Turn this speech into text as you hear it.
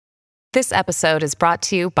This episode is brought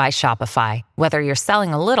to you by Shopify. Whether you're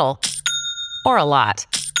selling a little or a lot,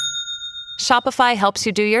 Shopify helps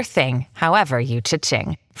you do your thing, however you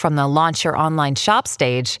cha-ching. From the launch your online shop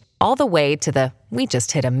stage, all the way to the we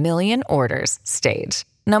just hit 1 million orders stage.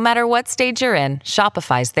 No matter what stage you're in,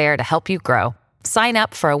 Shopify's there to help you grow. Sign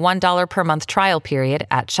up for a $1 per month trial period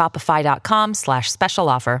at shopify.com/special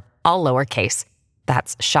offer, all lowercase.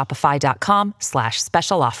 That's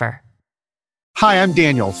shopify.com/special offer. Hi, I'm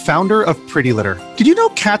Daniel, founder of Pretty Litter. Did you know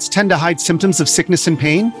cats tend to hide symptoms of sickness and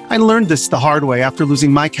pain? I learned this the hard way after losing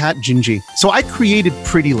my cat, Gingy. So I created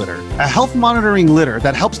Pretty Litter, a health monitoring litter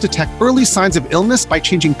that helps detect early signs of illness by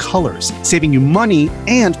changing colors, saving you money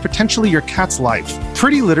and potentially your cat's life.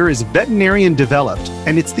 Pretty Litter is veterinarian developed,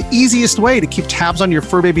 and it's the easiest way to keep tabs on your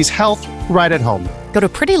fur baby's health right at home. Go to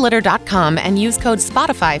prettylitter.com and use code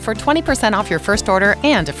SPOTIFY for 20% off your first order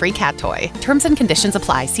and a free cat toy. Terms and conditions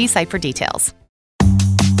apply. See site for details.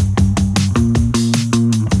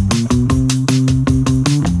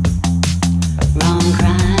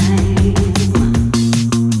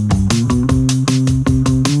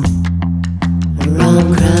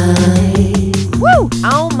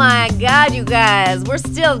 Oh my God, you guys. We're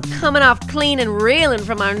still coming off clean and reeling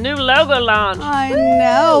from our new logo launch. I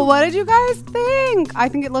know. What did you guys think? I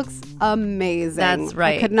think it looks amazing. That's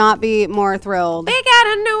right. I could not be more thrilled. They got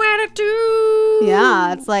a new attitude.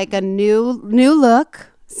 Yeah, it's like a new look,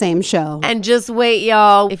 same show. And just wait,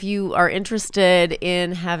 y'all. If you are interested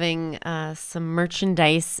in having some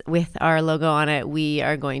merchandise with our logo on it, we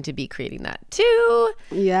are going to be creating that too.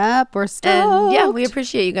 Yep, we're stoked. And yeah, we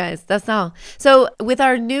appreciate you guys. That's all. So with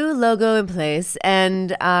our new logo in place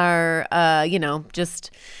and our, just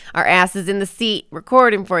our asses in the seat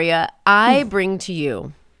recording for you, I bring to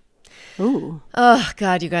you. Ooh. Oh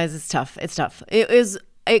God, you guys, it's tough. It's tough. It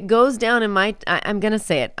goes down in my, I'm going to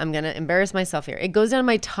say it. I'm going to embarrass myself here. It goes down in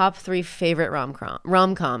my top 3 favorite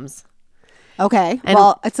rom-coms. Okay. And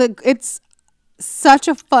well, it's such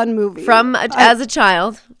a fun movie. As a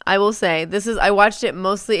child, I will say, I watched it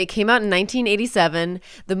mostly, it came out in 1987.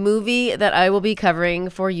 The movie that I will be covering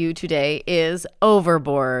for you today is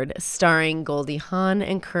Overboard, starring Goldie Hawn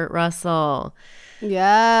and Kurt Russell.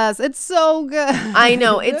 Yes, it's so good. I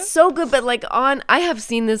know, it's so good, but I have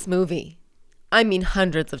seen this movie. I mean,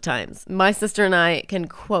 hundreds of times. My sister and I can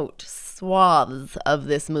quote swaths of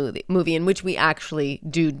this movie in which we actually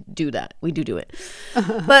do that. We do it.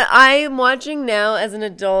 But I'm watching now as an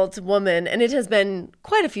adult woman, and it has been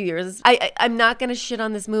quite a few years. I'm not going to shit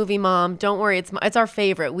on this movie, Mom. Don't worry. It's our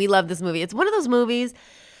favorite. We love this movie. It's one of those movies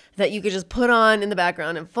that you could just put on in the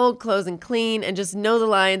background and fold clothes and clean and just know the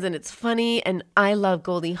lines, and it's funny, and I love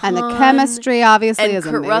Goldie Hawn. And the chemistry obviously and is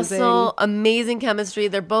Kurt amazing. Russell, amazing chemistry.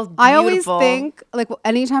 They're both beautiful. I always think,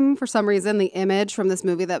 anytime for some reason the image from this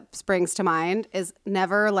movie that springs to mind is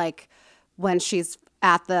never when she's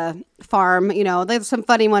at the farm. There's some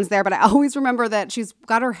funny ones there, but I always remember that she's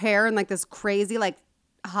got her hair in this crazy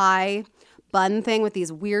high bun thing with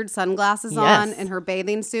these weird sunglasses on and her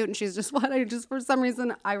bathing suit, and she's just for some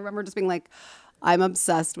reason I remember just being I'm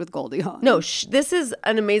obsessed with Goldie Hawn. No, this is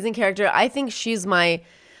an amazing character. I think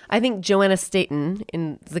Joanna Staten,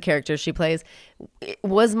 in the character she plays,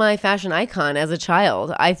 was my fashion icon as a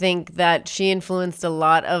child. I think that she influenced a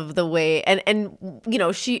lot of the way, and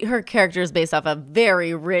her character is based off a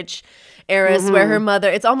very rich heiress where her mother,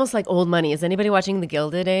 it's almost like Old Money. Is anybody watching The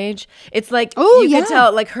Gilded Age? It's can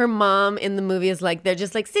tell her mom in the movie is they're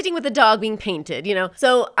just sitting with a dog being painted,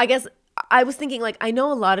 So I guess I was thinking I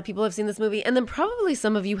know a lot of people have seen this movie, and then probably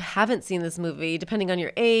some of you haven't seen this movie depending on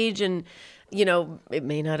your age, and it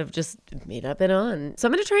may not have been on. So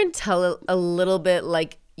I'm going to try and tell a little bit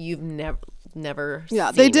you've never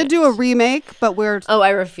seen they did it. do a remake, but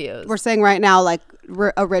I refuse. We're saying right now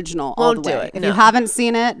original all Won't the way. do it, If no. you haven't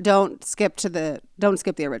seen it, don't skip the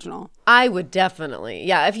original. I would definitely.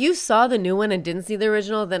 Yeah, if you saw the new one and didn't see the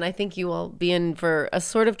original, then I think you will be in for a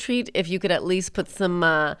sort of treat if you could at least put some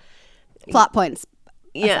plot points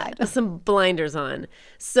yeah, aside. some blinders on.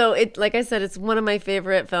 So like I said, it's one of my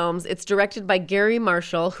favorite films. It's directed by Gary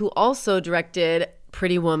Marshall, who also directed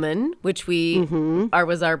Pretty Woman, which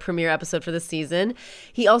was our premiere episode for this season.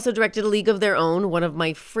 He also directed A League of Their Own, one of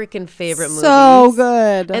my freaking favorite movies. So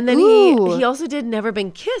good. And then he also did Never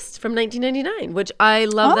Been Kissed from 1999, which I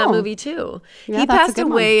love that movie too. Yeah, he that's a passed good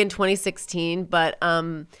away one. in 2016, but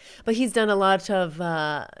he's done a lot of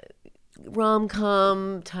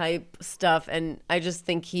rom-com type stuff, and I just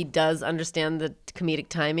think he does understand the comedic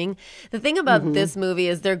timing. The thing about this movie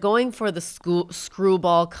is they're going for the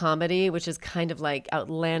screwball comedy, which is kind of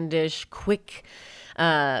outlandish, quick,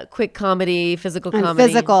 quick comedy, physical And comedy.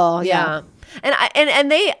 physical, yeah.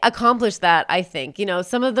 And they accomplished that, I think. You know,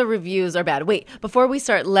 some of the reviews are bad. Wait, before we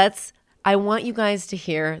start, I want you guys to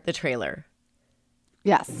hear the trailer.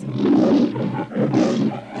 Yes.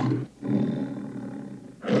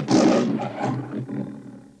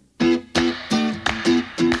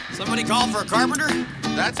 Somebody call for a carpenter?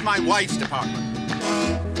 That's my wife's department.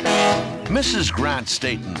 Mrs. Grant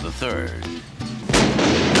Staten III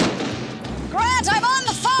Grant, I'm on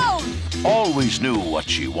the phone! always knew what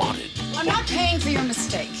she wanted, I'm not paying for your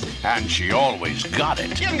mistake. and she always got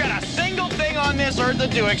it. You haven't got a single thing on this earth to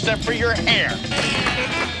do except for your hair.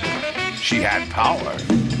 She had power,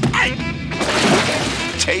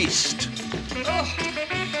 taste,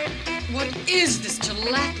 What is this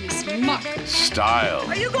gelatinous muck? style,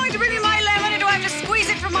 Are you going to bring me my lemon, or do I have to squeeze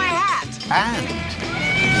it from my hat? and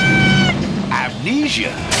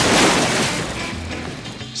amnesia.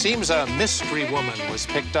 Seems a mystery woman was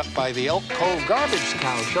picked up by the Elk Cove garbage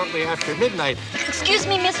town shortly after midnight. Excuse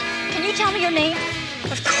me, miss. Can you tell me your name?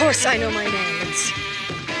 Of course I know my name. It's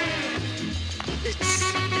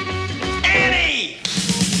Annie!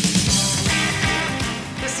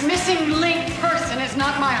 This missing link person is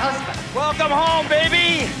not my husband. Welcome home,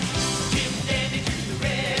 baby!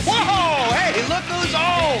 Whoa! Hey, look who's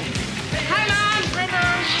home! Hang on, River.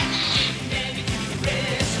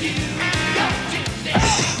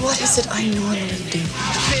 What is it I normally do?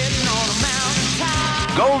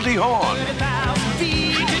 Goldie Hawn,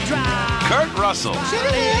 Kurt Russell,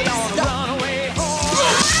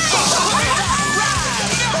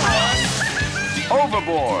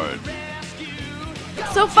 Overboard.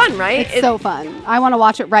 So fun, right? It's so fun. I want to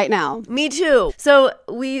watch it right now. Me too. So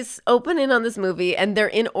we open in on this movie, and they're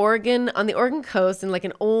in Oregon, on the Oregon coast, in like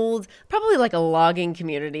an old, probably like a logging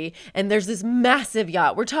community. And there's this massive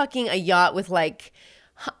yacht. We're talking a yacht with like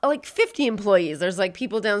 50 employees. There's like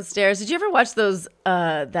people downstairs. Did you ever watch those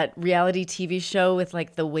that reality TV show with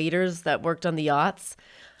like the waiters that worked on the yachts?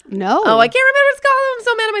 No. Oh, I can't remember what it's called. I'm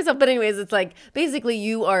so mad at myself. But anyways, it's like basically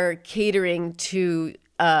you are catering to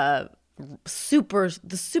the super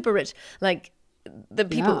rich, like the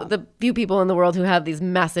people, the few people in the world who have these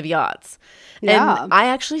massive yachts. Yeah. And I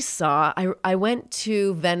actually saw, I went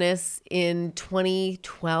to Venice in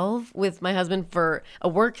 2012 with my husband for a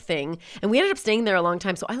work thing, and we ended up staying there a long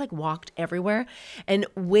time. So I like walked everywhere, and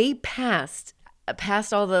way past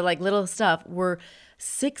all the like little stuff were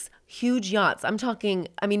 6 huge yachts. I'm talking,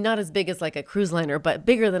 I mean, not as big as like a cruise liner, but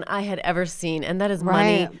bigger than I had ever seen. And that is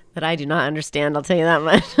money Right. that I do not understand. I'll tell you that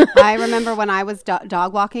much. I remember when I was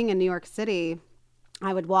dog walking in New York City,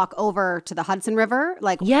 I would walk over to the Hudson River,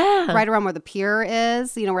 like Yeah. right around where the pier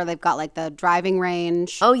is, you know, where they've got like the driving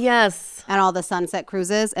range Oh, yes. and all the sunset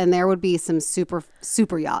cruises. And there would be some super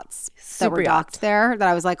yachts that Super were yachts. docked there that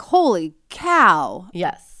I was like, holy cow.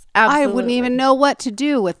 Yes. Absolutely. I wouldn't even know what to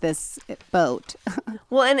do with this boat.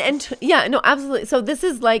 Well, yeah, no, absolutely. So this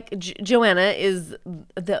is like Joanna is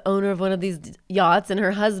the owner of one of these yachts, and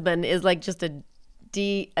her husband is like just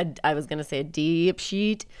I was going to say a deep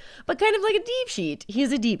sheet, but kind of like a deep sheet.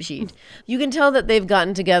 He's a deep sheet. You can tell that they've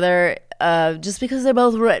gotten together just because they're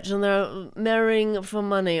both rich and they're marrying for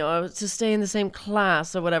money or to stay in the same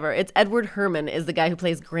class or whatever. It's Edward Herman is the guy who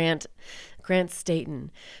plays Grant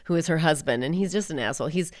Staten, who is her husband, and he's just an asshole.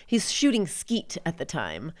 He's shooting skeet at the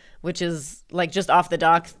time, which is like just off the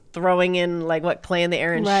dock, throwing in like clay in the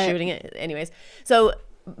air and Right. shooting it. Anyways, so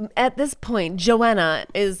at this point, Joanna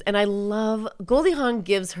is, and I love, Goldie Hawn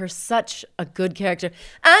gives her such a good character.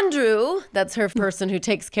 Andrew, that's her person who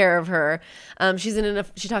takes care of her.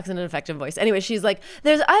 She talks in an effective voice. Anyway, she's like,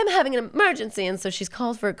 I'm having an emergency. And so she's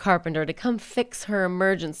called for a carpenter to come fix her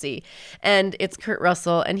emergency. And it's Kurt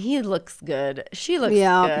Russell, and he looks good. She looks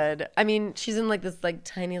good. I mean, she's in like this like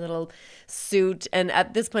tiny little suit. And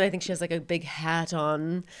at this point, I think she has like a big hat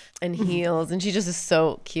on and heels, and she just is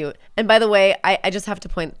so cute. And by the way, I just have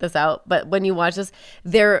to point this out, but when you watch this,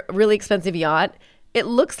 their really expensive yacht, it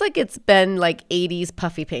looks like it's been like 80s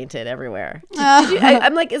puffy painted everywhere.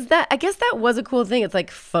 I'm like, I guess that was a cool thing. It's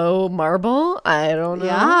like faux marble. I don't know.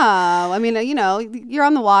 Yeah. I mean, you know, you're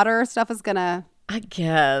on the water. Stuff is going to I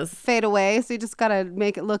guess fade away. So you just got to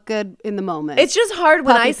make it look good in the moment. it's just hard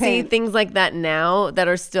when Puffy I see paint. things like that now that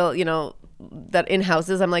are still, you know, that in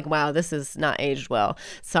houses, I'm like, wow, this is not aged well.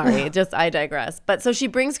 Sorry, I digress. But so she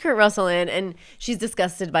brings Kurt Russell in, and she's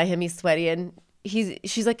disgusted by him. He's sweaty, and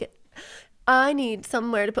she's like, I need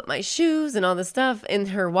somewhere to put my shoes and all this stuff in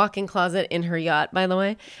her walk-in closet in her yacht, by the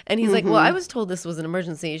way. And he's like, well, I was told this was an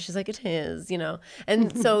emergency. She's like, it is, you know.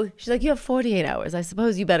 And so she's like, you have 48 hours. I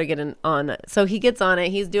suppose you better get on. So he gets on it.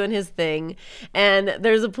 He's doing his thing. And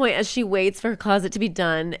there's a point as she waits for her closet to be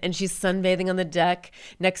done and she's sunbathing on the deck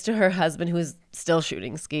next to her husband who's still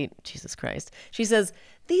shooting skeet. Jesus Christ. She says,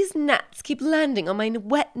 these gnats keep landing on my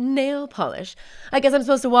wet nail polish. I guess I'm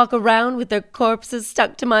supposed to walk around with their corpses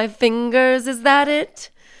stuck to my fingers. Is that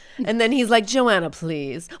it? And then he's like, Joanna,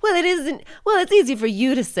 please. Well, it isn't. Well, it's easy for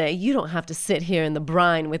you to say. You don't have to sit here in the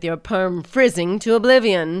brine with your perm frizzing to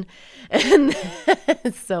oblivion. And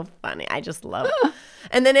it's so funny. I just love it.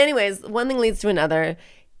 And then anyways, one thing leads to another.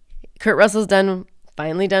 Kurt Russell's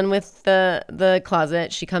finally done with the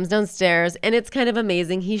closet. She comes downstairs and it's kind of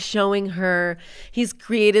amazing. He's showing her, he's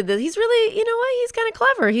created this, he's really, you know what, he's kind of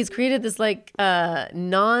clever. He's created this like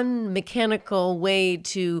non-mechanical way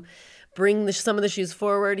to bring some of the shoes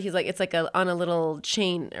forward. He's like, it's like on a little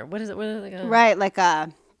chain or what is it? Right, like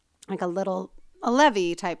a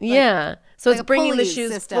levy type. Yeah. So like it's bringing the pulley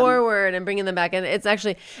shoes system forward and bringing them back. And it's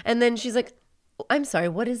actually, and then she's like, I'm sorry,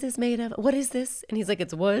 what is this made of? What is this? And he's like,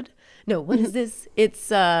 it's wood. No, what is this?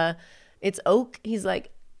 It's oak. She's like,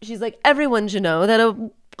 everyone should know that a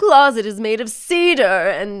closet is made of cedar.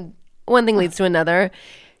 And one thing leads to another.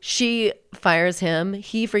 She fires him.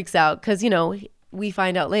 He freaks out because, you know, we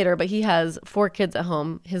find out later, but he has 4 kids at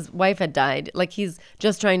home. His wife had died. Like, he's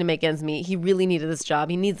just trying to make ends meet. He really needed this job.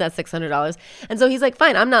 He needs that $600. And so he's like,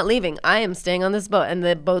 fine, I'm not leaving. I am staying on this boat. And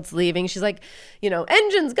the boat's leaving. She's like, you know,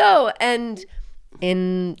 engines go. And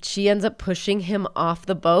she ends up pushing him off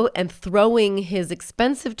the boat and throwing his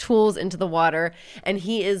expensive tools into the water. And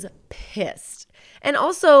he is pissed. And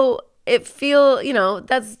also, you know,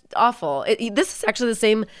 that's awful. This is actually the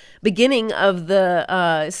same beginning of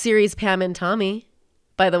the series Pam and Tommy,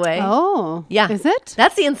 by the way. Oh, yeah. Is it?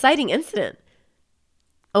 That's the inciting incident.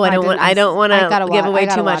 Oh, I don't want to give away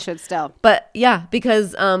too much. Watch it still. But yeah,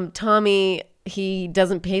 because Tommy, he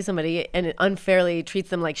doesn't pay somebody and it unfairly treats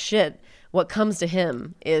them like shit. What comes to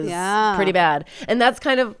him is pretty bad. And that's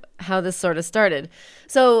kind of how this sort of started.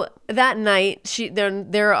 So that night,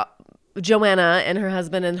 they're Joanna and her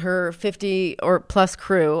husband and her 50 or plus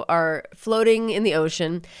crew are floating in the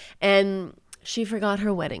ocean, and she forgot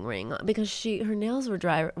her wedding ring because her nails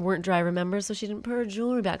weren't dry, remember? So she didn't put her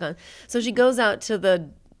jewelry back on. So she goes out to the,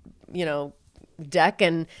 you know, deck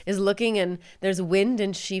and is looking, and there's wind,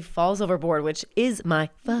 and she falls overboard, which is my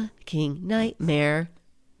fucking nightmare.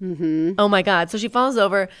 Mm-hmm. Oh my God. So she falls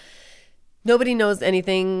over. Nobody knows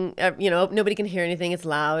anything. You know, nobody can hear anything. It's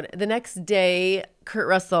loud. The next day, Kurt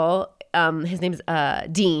Russell, his name's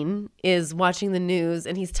Dean, is watching the news,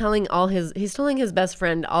 and he's telling his best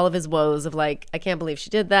friend all of his woes of like, I can't believe she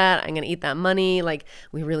did that. I'm gonna eat that money. Like,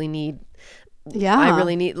 we really need. Yeah.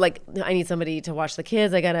 I need somebody to watch the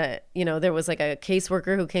kids. I gotta, you know, there was like a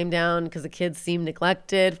caseworker who came down because the kids seemed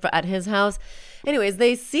neglected at his house. Anyways,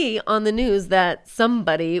 they see on the news that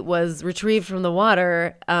somebody was retrieved from the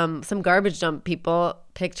water. Some garbage dump people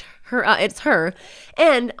picked her up. It's her.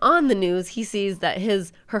 And on the news, he sees that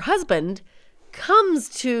her husband comes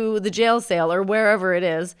to the jail cell or wherever it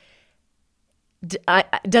is,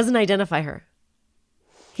 doesn't identify her.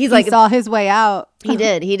 He saw his way out. He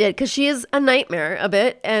did. Because she is a nightmare a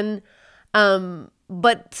bit. And,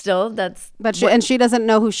 but still, she doesn't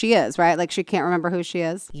know who she is, right? Like, she can't remember who she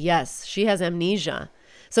is. Yes. She has amnesia.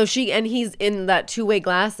 So he's in that two-way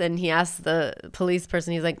glass, and he asks the police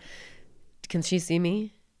person, he's like, can she see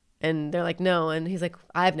me? And they're like, no. And he's like,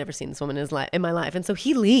 I've never seen this woman in my life. And so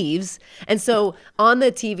he leaves. And so on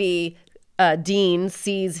the TV, Dean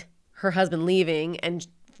sees her husband leaving, and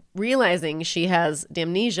realizing she has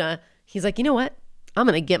amnesia, he's like, you know what? I'm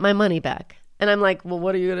going to get my money back. And I'm like, well,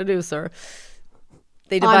 what are you going to do, sir?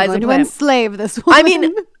 They devise a plan. I'm going to enslave this woman. I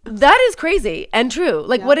mean, that is crazy and true.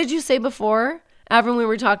 Like, what did you say before, Avram,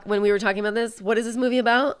 when we were talking about this? What is this movie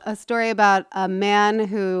about? A story about a man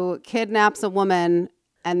who kidnaps a woman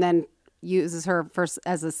and then uses her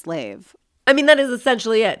as a slave. I mean, that is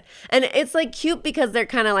essentially it. And it's like cute because they're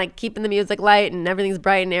kind of like keeping the music light and everything's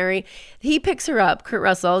bright and airy. He picks her up, Kurt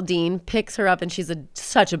Russell, Dean, picks her up, and she's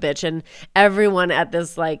such a bitch. And everyone at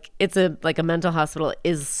this, it's a mental hospital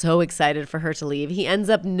is so excited for her to leave. He ends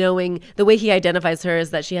up knowing, the way he identifies her is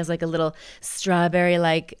that she has like a little strawberry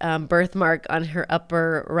birthmark on her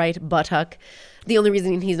upper right buttock. The only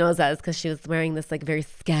reason he knows that is because she was wearing this like very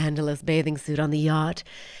scandalous bathing suit on the yacht.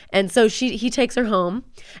 And so he takes her home,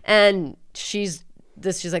 and she's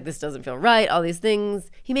she's like, this doesn't feel right, all these things.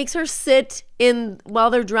 He makes her sit while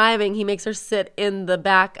they're driving, he makes her sit in the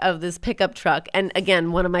back of this pickup truck. And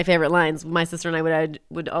again, one of my favorite lines my sister and I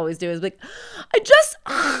would always do is like, I just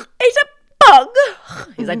ate a bug.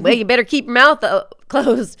 He's like, well, you better keep your mouth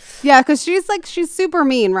closed. Yeah, because she's super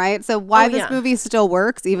mean, right? So why this movie still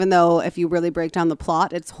works, even though if you really break down the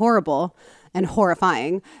plot, it's horrible and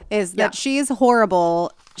horrifying, is that she's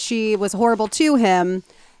horrible. She was horrible to him,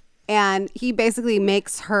 and he basically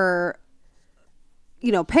makes her,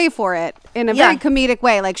 pay for it in a very comedic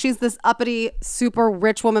way. Like, she's this uppity, super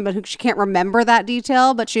rich woman, but she can't remember that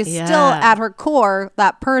detail, but she's still at her core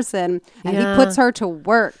that person, and he puts her to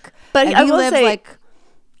work. But and I he will lives say, like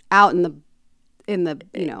out in the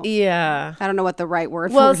I don't know what the right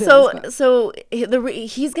word for it is. So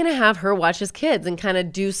he's gonna have her watch his kids and kind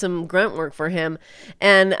of do some grunt work for him,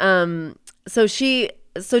 and so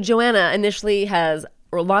Joanna initially has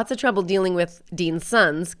lots of trouble dealing with Dean's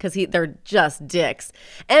sons because they're just dicks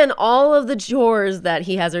and all of the chores that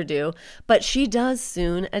he has her do, but she does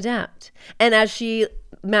soon adapt, and as she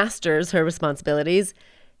masters her responsibilities,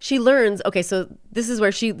 she learns, okay, so this is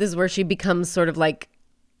where she becomes sort of like,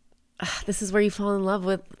 this is where you fall in love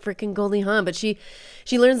with freaking Goldie Hawn. But she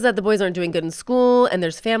learns that the boys aren't doing good in school and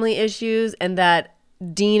there's family issues, and that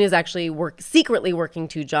Dean is actually secretly working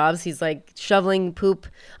 2 jobs. He's like shoveling poop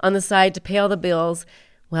on the side to pay all the bills.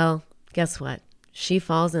 Well, guess what? She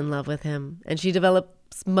falls in love with him, and she develops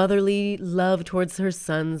motherly love towards her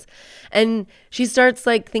sons, and she starts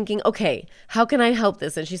like thinking, okay, how can I help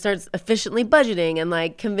this? And she starts efficiently budgeting and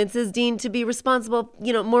like convinces Dean to be responsible,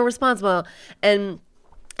 more responsible, and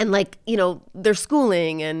like, their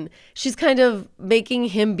schooling, and she's kind of making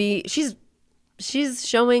him be, she's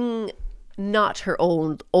showing not her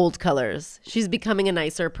old colors. She's becoming a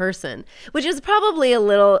nicer person, which is probably a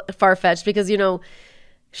little far-fetched because,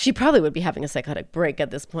 she probably would be having a psychotic break at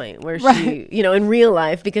this point where she, in real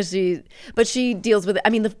life, because she deals with it. I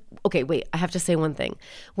mean, okay, wait, I have to say one thing.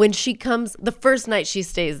 When she comes, the first night she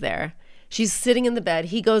stays there, she's sitting in the bed.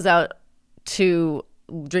 He goes out to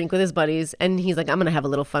drink with his buddies, and he's like, I'm going to have a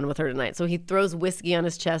little fun with her tonight. So he throws whiskey on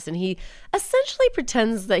his chest, and he essentially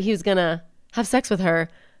pretends that he was going to have sex with her.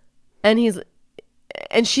 And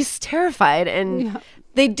she's terrified, and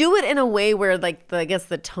they do it in a way where, like, I guess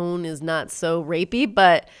the tone is not so rapey,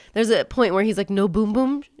 but there's a point where he's like, no boom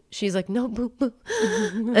boom. She's like, no boom boom.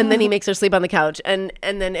 And then he makes her sleep on the couch. And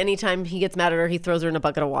then anytime he gets mad at her, he throws her in a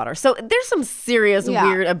bucket of water. So there's some serious,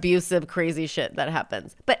 weird, abusive, crazy shit that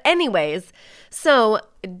happens. But anyways, so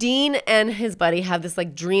Dean and his buddy have this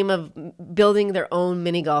like dream of building their own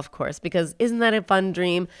mini golf course, because isn't that a fun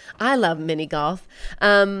dream? I love mini golf.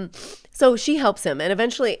 So she helps him, and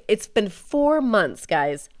eventually it's been 4 months,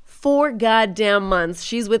 guys. 4 goddamn months.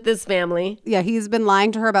 She's with this family. Yeah, he's been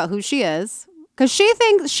lying to her about who she is. Because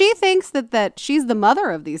she thinks that she's the mother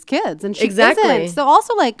of these kids, and she isn't. So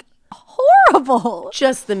also, like, horrible.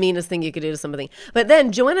 Just the meanest thing you could do to somebody. But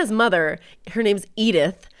then Joanna's mother, her name's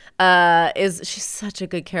Edith, she's such a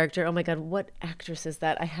good character. Oh my God, what actress is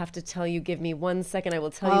that? I have to tell you. Give me 1 second. I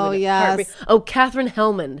will tell you. Oh, yes. Katherine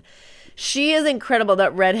Hellman. She is incredible.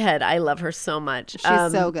 That redhead. I love her so much.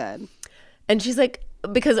 She's so good. And she's like,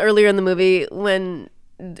 because earlier in the movie, when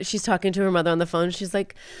she's talking to her mother on the phone, she's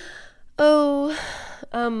like,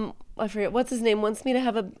 I forget what's his name wants me to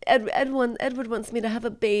have Edward wants me to have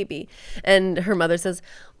a baby, and her mother says,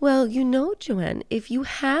 well, Joanne, if you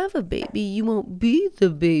have a baby, you won't be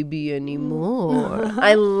the baby anymore.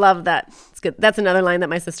 I love that. It's good. That's another line that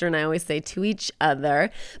my sister and I always say to each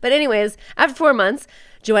other. But anyways, after 4 months,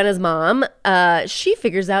 Joanna's mom, she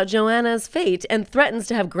figures out Joanna's fate and threatens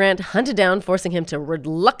to have Grant hunted down, forcing him to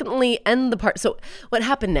reluctantly end the part. So what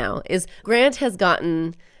happened now is Grant has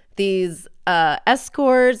gotten these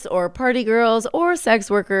escorts or party girls or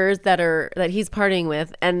sex workers that he's partying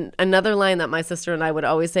with. And another line that my sister and I would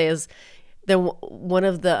always say is one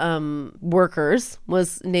of the workers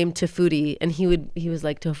was named Tofudi, and he was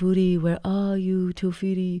like, Tofudi, where are you,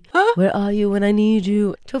 Tofudi? Where are you when I need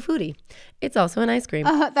you? Tofudi. It's also an ice cream.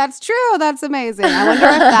 That's true. That's amazing. I wonder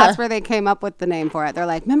if that's where they came up with the name for it. They're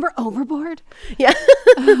like, remember Overboard? Yeah,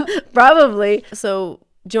 probably. So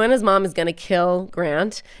Joanna's mom is going to kill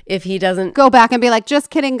Grant if he doesn't go back and be like,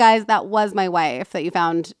 just kidding, guys. That was my wife that you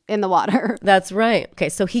found in the water. That's right. Okay,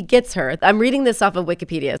 so he gets her. I'm reading this off of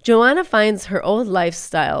Wikipedia. Joanna finds her old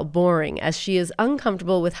lifestyle boring as she is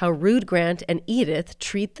uncomfortable with how rude Grant and Edith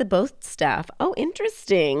treat the both staff. Oh,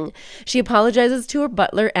 interesting. She apologizes to her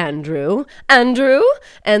butler, Andrew, and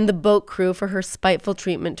the boat crew for her spiteful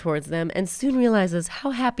treatment towards them, and soon realizes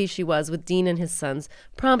how happy she was with Dean and his sons,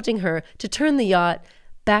 prompting her to turn the yacht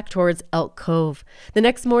back towards Elk Cove. The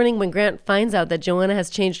next morning, when Grant finds out that Joanna has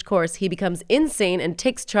changed course, he becomes insane and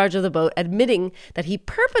takes charge of the boat, admitting that he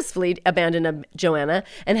purposefully abandoned Joanna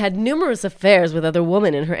and had numerous affairs with other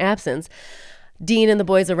women in her absence. Dean and the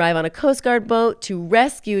boys arrive on a Coast Guard boat to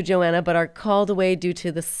rescue Joanna, but are called away due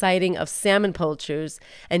to the sighting of salmon poachers.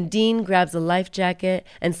 And Dean grabs a life jacket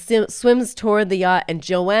and swims toward the yacht, and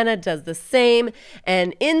Joanna does the same.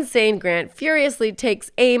 And insane Grant furiously takes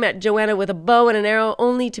aim at Joanna with a bow and an arrow,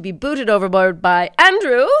 only to be booted overboard by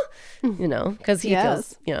Andrew, because he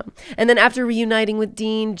feels, And then after reuniting with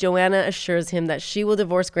Dean, Joanna assures him that she will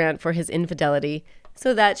divorce Grant for his infidelity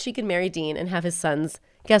so that she can marry Dean and have his sons.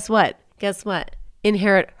 Guess what?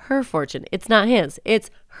 Inherit her fortune. It's not his.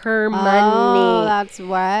 It's her money. Oh, that's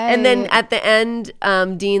right. And then at the end,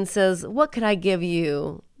 Dean says, "What could I give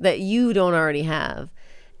you that you don't already have?"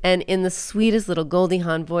 And in the sweetest little Goldie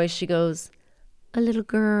Hawn voice, she goes, "A little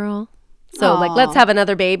girl." So let's have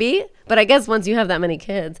another baby. But I guess once you have that many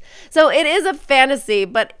kids. So it is a fantasy,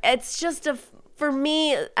 but it's just for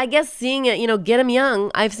me, I guess seeing it, get them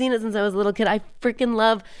young. I've seen it since I was a little kid. I freaking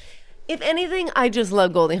love. If anything, I just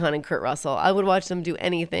love Goldie Hawn and Kurt Russell. I would watch them do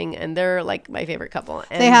anything, and they're like my favorite couple.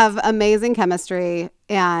 And they have amazing chemistry,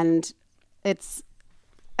 and it's,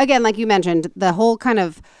 again, like you mentioned, the whole kind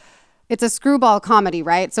of, it's a screwball comedy,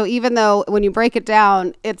 right? So even though when you break it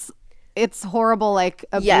down, it's horrible, like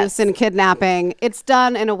abuse and kidnapping, it's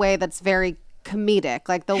done in a way that's very comedic.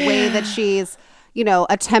 Like the way that she's,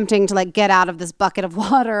 attempting to like get out of this bucket of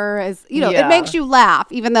water is, it makes you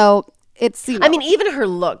laugh, even though it's, I mean, even her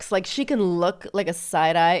looks, like she can look like a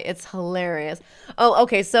side eye. It's hilarious. Oh,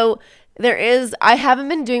 okay. So I haven't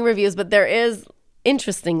been doing reviews, but there is,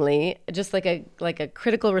 interestingly, just like a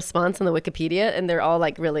critical response on the Wikipedia, and they're all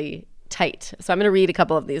like really tight. So I'm going to read a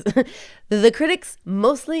couple of these. The critics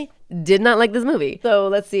mostly did not like this movie. So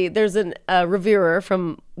let's see. There's a reviewer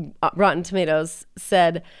from Rotten Tomatoes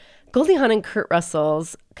said, Goldie Hawn and Kurt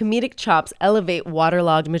Russell's comedic chops elevate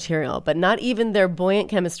waterlogged material, but not even their buoyant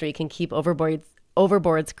chemistry can keep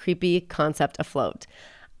Overboard's creepy concept afloat.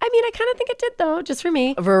 I mean, I kind of think it did, though, just for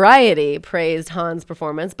me. Variety praised Hahn's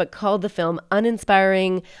performance, but called the film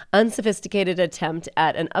uninspiring, unsophisticated attempt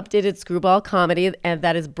at an updated screwball comedy and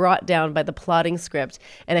that is brought down by the plotting script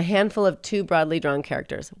and a handful of too broadly drawn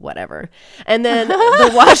characters. Whatever. And then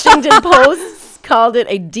the Washington Post called it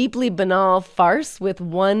a deeply banal farce with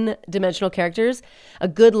one-dimensional characters, a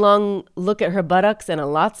good long look at her buttocks, and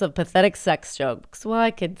lots of pathetic sex jokes. Well, I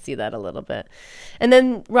could see that a little bit. And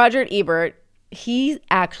then Roger Ebert, he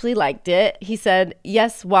actually liked it. He said,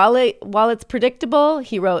 yes, while it's predictable,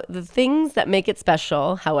 he wrote, the things that make it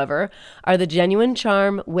special, however, are the genuine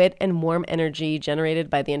charm, wit, and warm energy generated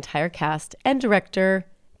by the entire cast and director,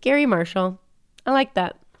 Gary Marshall. I like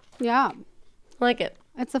that. Yeah. I like it.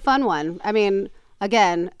 It's a fun one. I mean,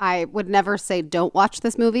 again, I would never say don't watch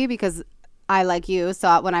this movie because I, like you,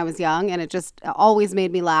 saw it when I was young and it just always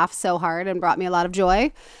made me laugh so hard and brought me a lot of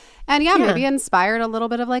joy. And maybe inspired a little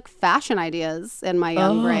bit of like fashion ideas in my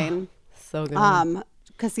young brain. So good.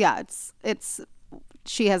 Because it's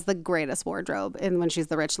she has the greatest wardrobe when she's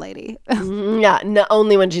the rich lady.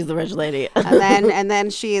 Only when she's the rich lady. and then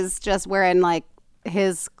she's just wearing like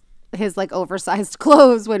his like oversized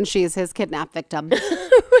clothes when she's his kidnapped victim.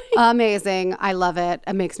 Right. Amazing. I love it.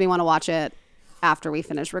 It makes me want to watch it after we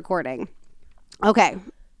finish recording. Okay.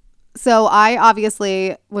 So I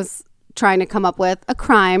obviously was trying to come up with a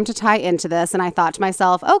crime to tie into this. And I thought to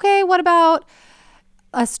myself, okay, what about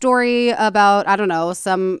a story about, I don't know,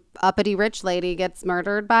 some uppity rich lady gets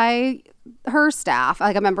murdered by her staff,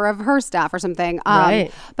 like a member of her staff or something.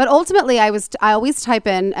 Right. But ultimately, I always type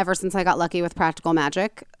in, ever since I got lucky with Practical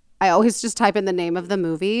Magic, I always just type in the name of the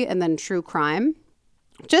movie and then true crime,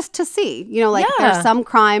 just to see, there's some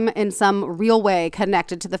crime in some real way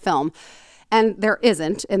connected to the film. And there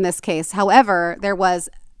isn't in this case. However, there was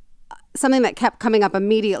something that kept coming up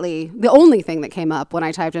immediately. The only thing that came up when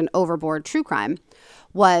I typed in Overboard True Crime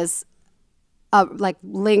was like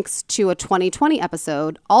links to a 2020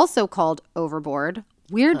 episode also called Overboard.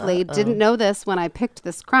 Weirdly, didn't know this when I picked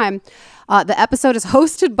this crime. The episode is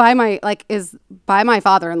hosted by my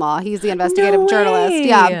father-in-law. He's the investigative journalist.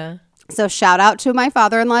 Yeah. So shout out to my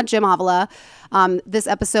father-in-law, Jim Avila. This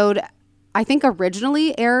episode, I think,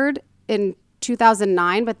 originally aired in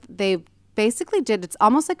 2009, but they basically did, it's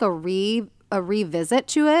almost like a revisit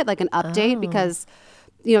to it, like an update, because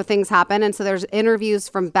things happen. And so there's interviews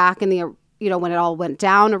from back in the when it all went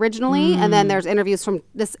down originally, and then there's interviews from,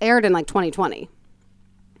 this aired in like 2020,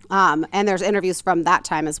 and there's interviews from that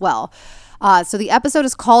time as well. So the episode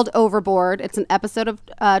is called Overboard. It's an episode of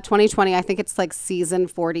 2020. I think it's like season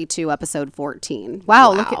 42, episode 14.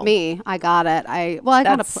 Wow. Look at me. I got it. I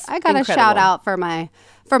got a shout out for my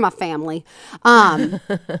family. And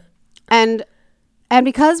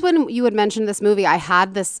because when you had mentioned this movie, I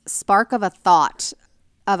had this spark of a thought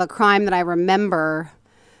of a crime that I remember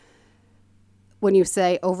when you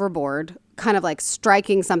say overboard, kind of like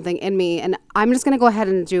striking something in me. And I'm just going to go ahead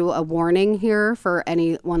and do a warning here for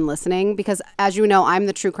anyone listening, because as you know, I'm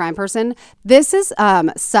the true crime person. This is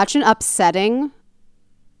such an upsetting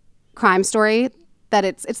crime story that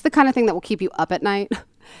it's the kind of thing that will keep you up at night.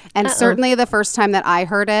 And certainly the first time that I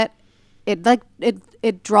heard it,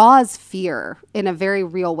 it draws fear in a very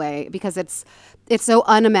real way, because it's so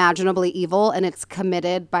unimaginably evil, and it's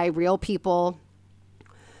committed by real people.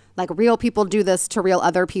 Like, real people do this to real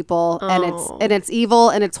other people, and it's evil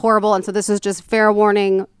and it's horrible. And so this is just fair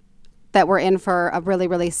warning that we're in for a really,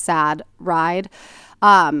 really sad ride.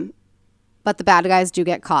 But the bad guys do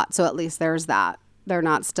get caught, so at least there's that. They're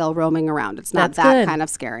not still roaming around. It's not that kind of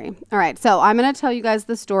scary. All right, so I'm going to tell you guys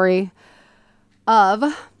the story of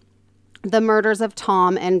the murders of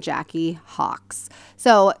Tom and Jackie Hawks.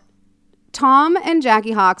 So Tom and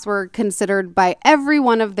Jackie Hawks were considered by every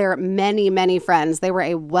one of their many, many friends. They were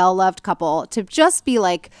a well-loved couple to just be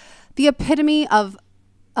like the epitome of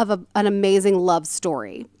an amazing love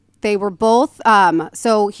story. They were both,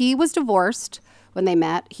 so he was divorced when they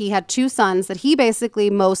met. He had 2 sons that he basically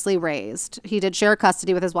mostly raised. He did share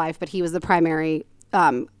custody with his wife, but he was the primary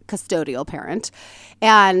custodial parent.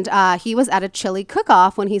 And he was at a chili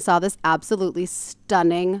cook-off when he saw this absolutely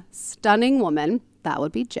stunning, stunning woman. That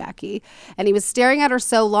would be Jackie. And he was staring at her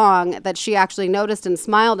so long that she actually noticed and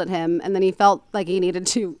smiled at him. And then he felt like he needed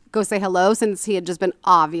to go say hello, since he had just been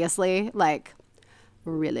obviously like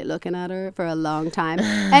really looking at her for a long time.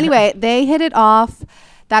 Anyway, they hit it off.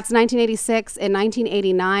 That's 1986. In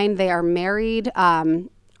 1989, they are married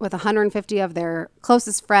with 150 of their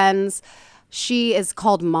closest friends. She is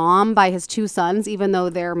called Mom by his 2 sons, even though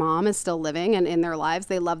their mom is still living and in their lives.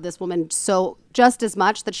 They love this woman so just as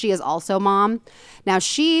much that she is also Mom. Now,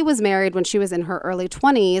 she was married when she was in her early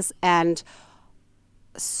 20s, and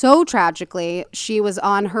so tragically, she was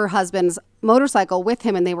on her husband's motorcycle with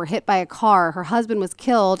him, and they were hit by a car. Her husband was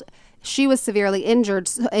killed. She was severely injured,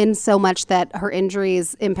 in so much that her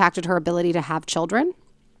injuries impacted her ability to have children.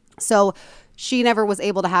 So she never was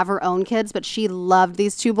able to have her own kids, but she loved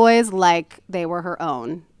these 2 boys like they were her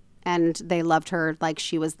own, and they loved her like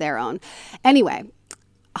she was their own. Anyway,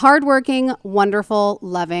 hardworking, wonderful,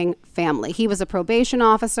 loving family. He was a probation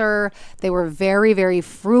officer. They were very, very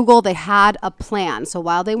frugal. They had a plan. So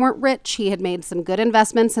while they weren't rich, he had made some good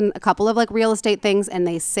investments in a couple of like real estate things, and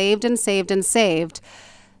they saved and saved and saved,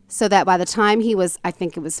 so that by the time he was, I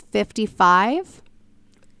think it was 55,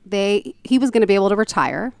 he was going to be able to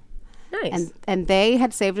retire. Nice. And they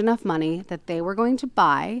had saved enough money that they were going to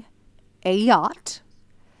buy a yacht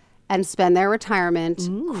and spend their retirement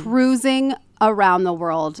cruising around the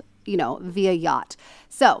world, via yacht.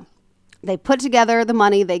 So they put together the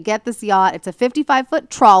money. They get this yacht. It's a 55-foot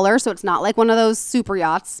trawler, so it's not like one of those super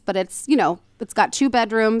yachts, but it's, it's got 2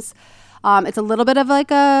 bedrooms. It's a little bit of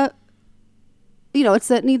like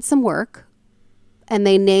it needs some work. And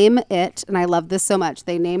they name it, and I love this so much,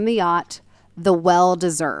 they name the yacht the Well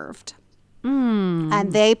Deserved.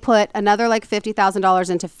 And they put another like $50,000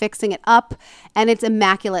 into fixing it up, and it's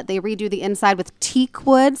immaculate. They redo the inside with teak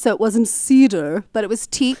wood, so it wasn't cedar, but it was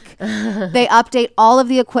teak. They update all of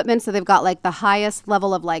the equipment, so they've got like the highest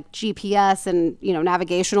level of like GPS and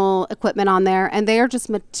navigational equipment on there, and they are just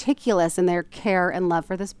meticulous in their care and love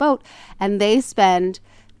for this boat. And they spend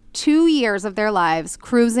 2 years of their lives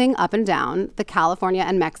cruising up and down the California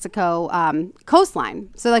and Mexico coastline.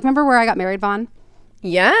 So like, remember where I got married, Vaughn?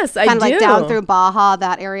 Yes, I do. Kind of like down through Baja,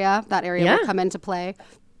 that area will come into play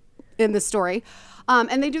in the story.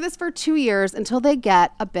 And they do this for 2 years until they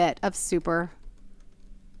get a bit of super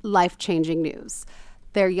life-changing news.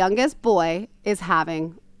 Their youngest boy is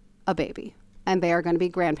having a baby, and they are going to be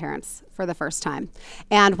grandparents for the first time.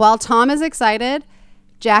 And while Tom is excited,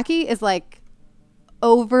 Jackie is like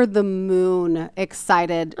over the moon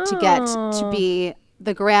excited to get to be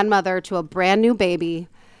the grandmother to a brand new baby.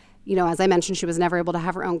 As I mentioned, she was never able to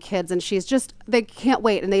have her own kids, and they can't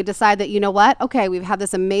wait. And they decide that, okay, we've had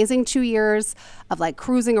this amazing 2 years of like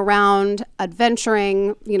cruising around,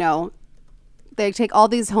 adventuring, they take all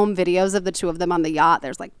these home videos of the 2 of them on the yacht.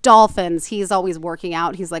 There's like dolphins. He's always working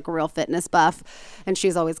out. He's like a real fitness buff. And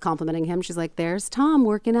she's always complimenting him. She's like, there's Tom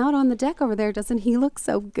working out on the deck over there. Doesn't he look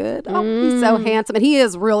so good? Oh, he's so handsome. And he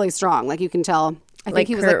is really strong. Like you can tell. I think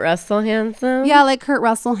he was Kurt Russell handsome? Yeah, like Kurt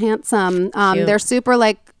Russell handsome. They're super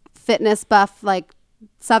like fitness buff, like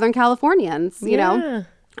Southern Californians, you know?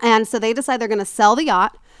 And so they decide they're going to sell the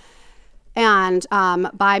yacht and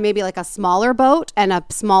buy maybe like a smaller boat and a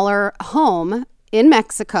smaller home in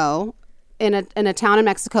Mexico, in a town in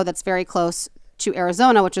Mexico that's very close to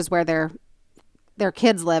Arizona, which is where their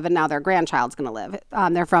kids live, and now their grandchild's going to live.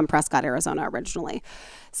 They're from Prescott, Arizona originally.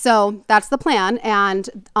 So that's the plan. And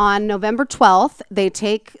on November 12th, they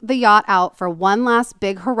take the yacht out for one last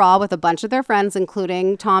big hurrah with a bunch of their friends,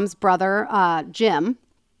 including Tom's brother, Jim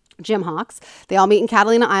Hawks. They all meet in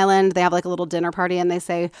Catalina Island. They have like a little dinner party and they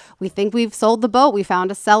say, we think we've sold the boat. We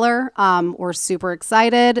found a seller. We're super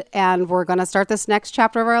excited and we're going to start this next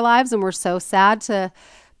chapter of our lives. And we're so sad to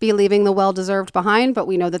be leaving the well-deserved behind, but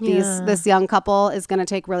we know that this young couple is going to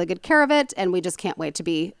take really good care of it. And we just can't wait to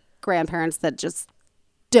be grandparents that just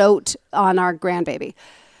dote on our grandbaby.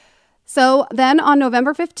 So then on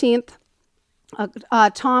November 15th,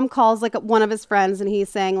 Tom calls like one of his friends and he's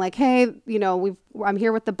saying like, hey, you know, I'm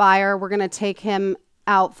here with the buyer. We're going to take him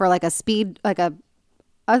out for like a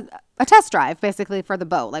test drive basically for the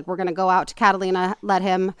boat. Like we're going to go out to Catalina, let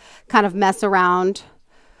him kind of mess around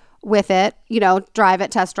with it, you know,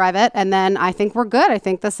 test drive it. And then I think we're good. I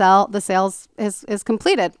think the sales is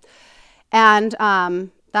completed. And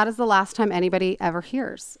that is the last time anybody ever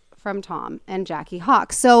hears from Tom and Jackie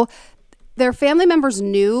Hawks. So their family members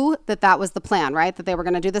knew that was the plan, right? That they were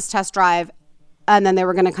going to do this test drive and then they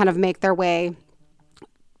were going to kind of make their way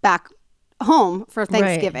back home for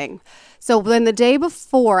Thanksgiving. Right. So when the day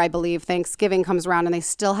before, I believe, Thanksgiving comes around and they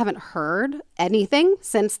still haven't heard anything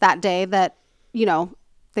since that day that, you know,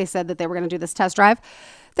 they said that they were going to do this test drive,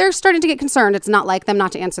 they're starting to get concerned. It's not like them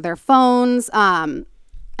not to answer their phones. And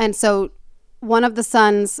so one of the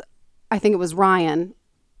sons, I think it was Ryan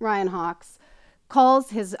Hawks,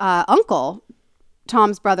 calls his uncle,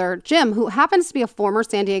 Tom's brother, Jim, who happens to be a former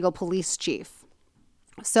San Diego police chief.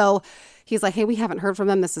 So he's like, hey, we haven't heard from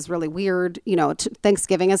them. This is really weird. You know,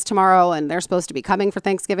 Thanksgiving is tomorrow and they're supposed to be coming for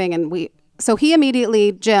Thanksgiving. And so he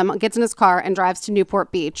immediately, Jim, gets in his car and drives to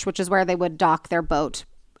Newport Beach, which is where they would dock their boat.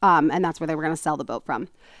 And that's where they were going to sell the boat from.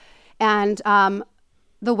 And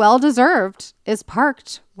the Well-Deserved is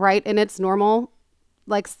parked right in its normal,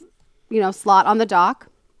 like, you know, slot on the dock.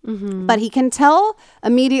 Mm-hmm. But he can tell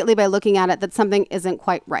immediately by looking at it that something isn't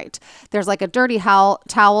quite right. There's like a dirty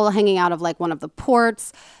towel hanging out of like one of the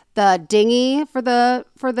ports. The dinghy for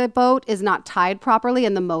the boat is not tied properly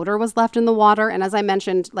and the motor was left in the water. And as I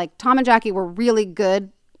mentioned, like Tom and Jackie were really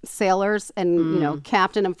good sailors and, you know,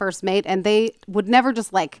 captain and first mate. And they would never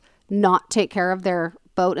just like not take care of their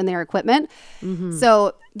boat and their equipment. Mm-hmm.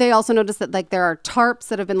 So they also noticed that like there are tarps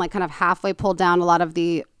that have been like kind of halfway pulled down a lot of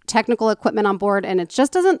the technical equipment on board and it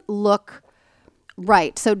just doesn't look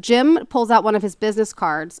right. So Jim pulls out one of his business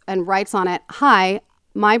cards and writes on it, "Hi,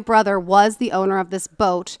 my brother was the owner of this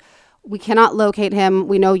boat. We cannot locate him.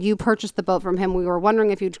 We know you purchased the boat from him. We were wondering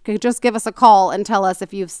if you could just give us a call and tell us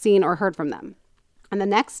if you've seen or heard from them." And the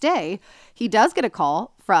next day, he does get a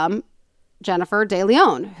call from Jennifer De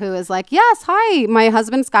Leon, who is like, "Yes, hi, my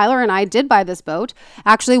husband Skylar and I did buy this boat.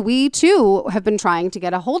 Actually, we too have been trying to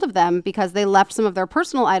get a hold of them because they left some of their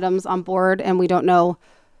personal items on board and we don't know,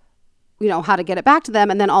 you know, how to get it back to them.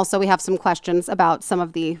 And then also we have some questions about some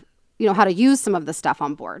of the, you know, how to use some of the stuff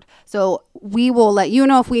on board. So we will let you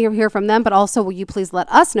know if we hear from them, but also will you please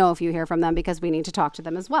let us know if you hear from them because we need to talk to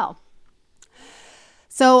them as well."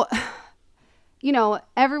 So, you know,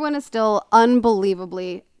 everyone is still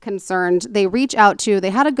unbelievably concerned. They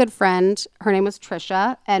had a good friend. Her name was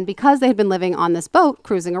Trisha. And because they had been living on this boat,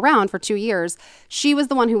 cruising around for 2 years, she was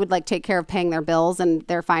the one who would like take care of paying their bills and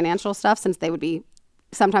their financial stuff since they would be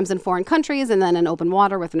sometimes in foreign countries and then in open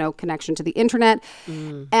water with no connection to the internet.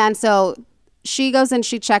 And so she goes and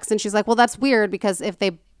she checks and she's like, well, that's weird because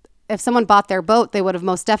if someone bought their boat, they would have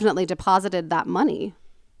most definitely deposited that money.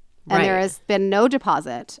 And there has been no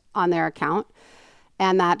deposit on their account.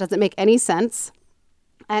 And that doesn't make any sense.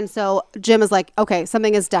 And so Jim is like, okay,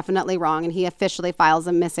 something is definitely wrong. And he officially files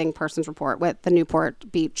a missing persons report with the Newport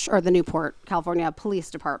Beach or the Newport, California Police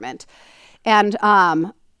Department. And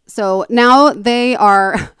so now they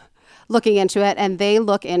are looking into it and they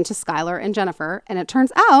look into Skylar and Jennifer. And it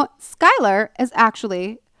turns out Skylar is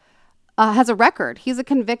actually has a record. He's a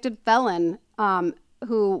convicted felon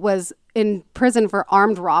who was in prison for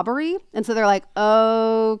armed robbery. And so they're like,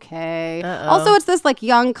 okay. Uh-oh. Also, it's this like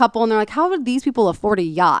young couple and they're like, how did these people afford a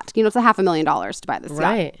yacht? You know, it's $500,000 to buy this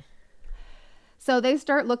yacht. So they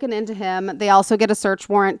start looking into him. They also get a search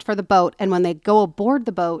warrant for the boat. And when they go aboard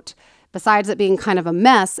the boat, besides it being kind of a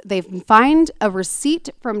mess, they find a receipt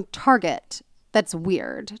from Target that's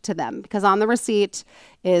weird to them, because on the receipt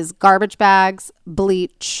is garbage bags,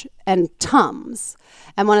 bleach, and Tums.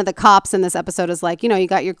 And one of the cops in this episode is like, you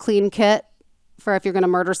got your clean kit for if you're going to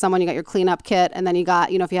murder someone, you got your cleanup kit. And then you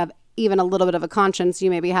got, if you have even a little bit of a conscience, you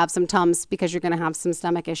maybe have some Tums because you're going to have some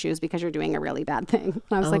stomach issues because you're doing a really bad thing.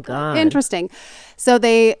 And I was God. Interesting. So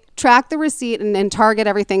they track the receipt, and in Target,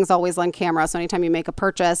 everything's always on camera. So anytime you make a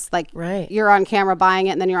purchase, you're on camera buying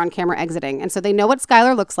it, and then you're on camera exiting. And so they know what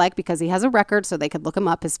Skylar looks like because he has a record, so they could look him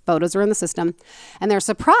up. His photos are in the system. And they're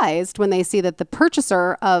surprised when they see that the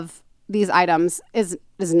purchaser of these items is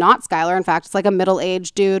not Skylar. In fact, it's like a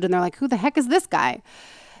middle-aged dude, and they're like, who the heck is this guy?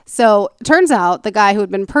 So it turns out the guy who had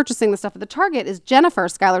been purchasing the stuff at the Target is Jennifer,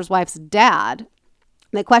 Skylar's wife's dad.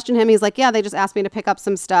 They question him. He's like, yeah, they just asked me to pick up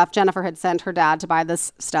some stuff. Jennifer had sent her dad to buy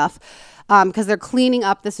this stuff because they're cleaning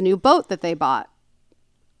up this new boat that they bought.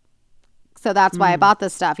 So that's why I bought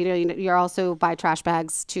this stuff. You also buy trash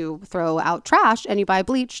bags to throw out trash, and you buy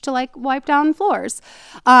bleach to wipe down floors.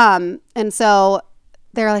 And so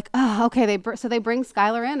they're like, oh, okay. So they bring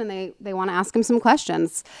Skylar in, and they want to ask him some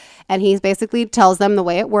questions. And he basically tells them the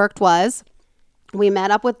way it worked was, we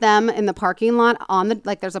met up with them in the parking lot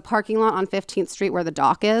there's a parking lot on 15th Street where the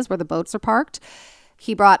dock is, where the boats are parked.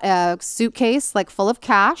 He brought a suitcase full of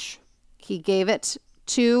cash. He gave it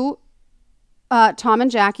to Tom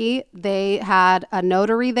and Jackie. They had a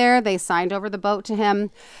notary there. They signed over the boat to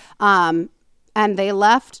him. And they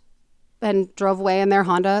left and drove away in their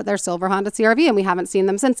silver Honda CRV, and we haven't seen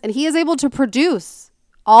them since. And he is able to produce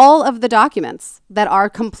all of the documents that are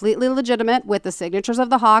completely legitimate with the signatures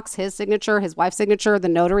of the Hawks, his signature, his wife's signature, the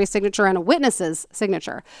notary signature, and a witness's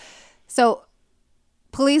signature. So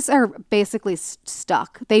police are basically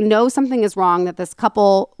stuck. They know something is wrong, that this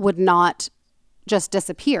couple would not just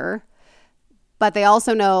disappear. But they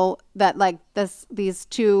also know that this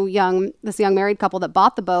young married couple that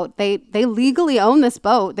bought the boat, they legally own this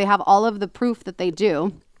boat. They have all of the proof that they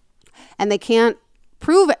do, and they can't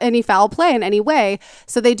prove any foul play in any way.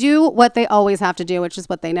 So they do what they always have to do, which is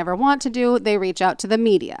what they never want to do. They reach out to the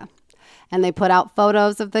media, and they put out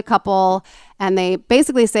photos of the couple, and they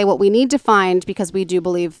basically say what we need to find, because we do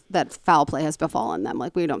believe that foul play has befallen them.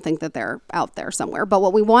 We don't think that they're out there somewhere, but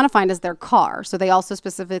what we want to find is their car. So they also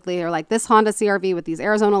specifically are like, this Honda CRV with these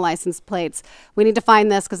Arizona license plates, we need to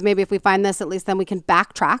find this, because maybe if we find this, at least then we can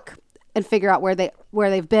backtrack and figure out where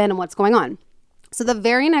they've been and what's going on. So the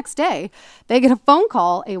very next day, they get a phone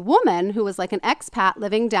call, a woman who was an expat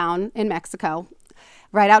living down in Mexico,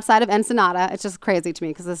 right outside of Ensenada. It's just crazy to me,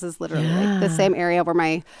 because this is literally the same area where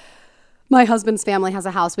my husband's family has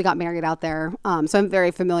a house. We got married out there. So I'm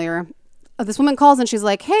very familiar. This woman calls, and she's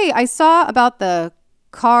like, hey, I saw about the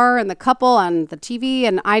car and the couple on the TV,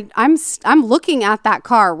 and I'm looking at that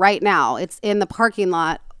car right now. It's in the parking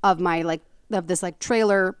lot of my of this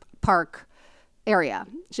trailer park area.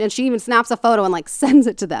 And she even snaps a photo and sends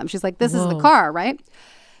it to them. She's like, this is the car, right?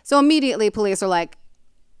 So immediately police are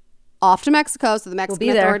off to Mexico. So the Mexican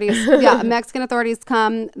authorities, Mexican authorities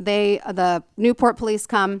come. The Newport police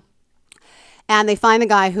come, and they find the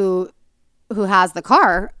guy who has the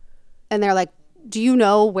car, and they're like, do you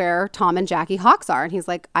know where Tom and Jackie Hawks are? And he's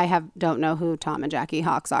like, don't know who Tom and Jackie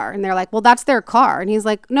Hawks are. And they're like, well, that's their car. And he's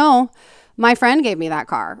like, no, my friend gave me that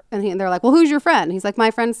car. And they're like, well, who's your friend? And he's like, my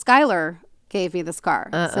friend Skylar gave me this car.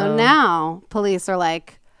 So now police are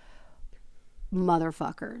like,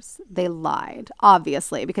 motherfuckers, they lied,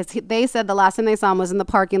 obviously, because they said the last time they saw him was in the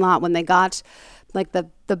parking lot when they got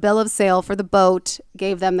the bill of sale for the boat,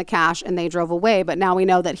 gave them the cash, and they drove away. But now we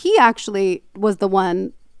know that he actually was the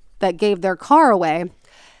one that gave their car away.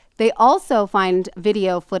 They also find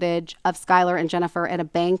video footage of Skylar and Jennifer at a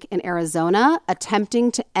bank in Arizona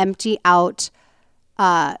attempting to empty out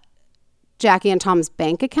Jackie and Tom's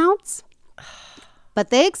bank accounts. But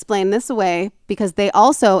they explain this away because they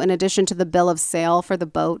also, in addition to the bill of sale for the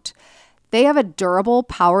boat, they have a durable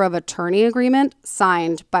power of attorney agreement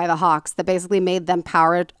signed by the Hawks that basically made them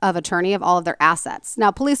power of attorney of all of their assets. Now,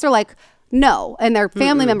 police are like, no. And their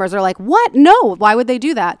family members are like, what? No. Why would they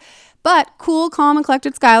do that? But cool, calm, and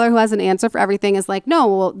collected Skylar, who has an answer for everything, is like, no,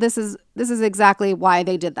 well, this is exactly why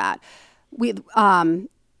they did that. We,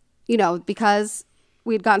 because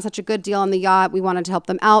we'd gotten such a good deal on the yacht, we wanted to help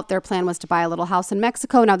them out. Their plan was to buy a little house in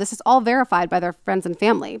Mexico. Now, this is all verified by their friends and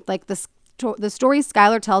family. The stories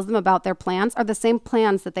Skylar tells them about their plans are the same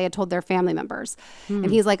plans that they had told their family members. And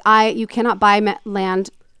he's like, you cannot buy land,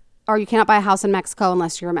 or you cannot buy a house in Mexico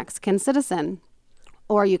unless you're a Mexican citizen,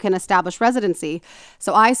 or you can establish residency.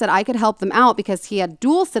 So I said I could help them out because he had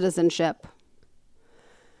dual citizenship.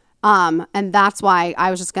 And that's why I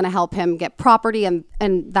was just going to help him get property. And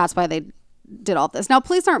that's why they did all this. Now,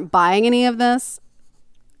 police aren't buying any of this.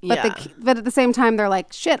 But at the same time, they're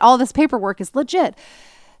like, shit, all this paperwork is legit.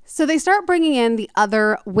 So they start bringing in the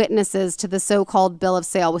other witnesses to the so-called bill of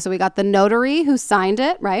sale. So we got the notary who signed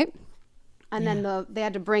it, right? And then they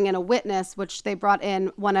had to bring in a witness, which they brought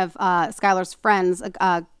in one of Skylar's friends,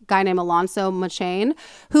 a guy named Alonzo Machane,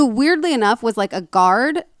 who weirdly enough was like a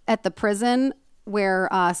guard at the prison where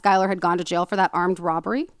Skylar had gone to jail for that armed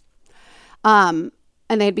robbery. And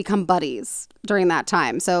they had become buddies during that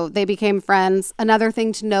time. So they became friends. Another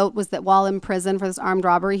thing to note was that while in prison for this armed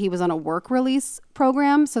robbery, he was on a work release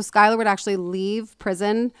program. So Skylar would actually leave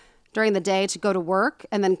prison during the day to go to work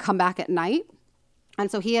and then come back at night.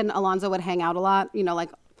 And so he and Alonzo would hang out a lot, you know, like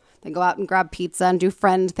they go out and grab pizza and do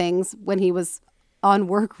friend things when he was on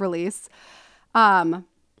work release. Another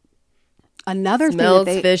Smells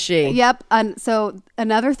thing that fishy. Yep. So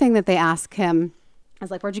another thing that they ask him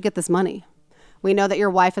is like, where'd you get this money? We know that your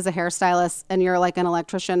wife is a hairstylist and you're like an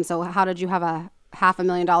electrician. So how did you have a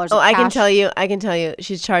 $500,000? Oh, I can tell you.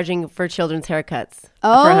 She's charging for children's haircuts for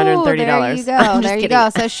Oh, $130. there you go. There you go.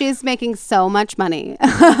 So she's making so much money.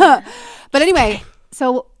 But anyway,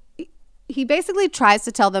 so he basically tries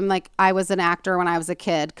to tell them like I was an actor when I was a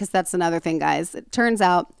kid, because that's another thing, guys. It turns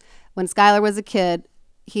out when Skylar was a kid,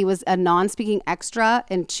 he was a non-speaking extra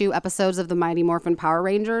in 2 episodes of the Mighty Morphin Power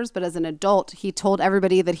Rangers. But as an adult, he told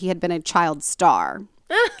everybody that he had been a child star.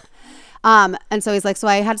 And so he's like, so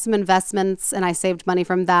I had some investments and I saved money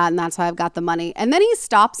from that. And that's how I've got the money. And then he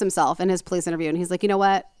stops himself in his police interview. And he's like, you know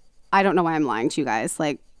what? I don't know why I'm lying to you guys.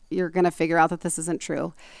 Like, you're going to figure out that this isn't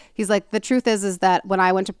true. He's like, the truth is that when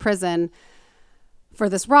I went to prison for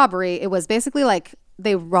this robbery, it was basically like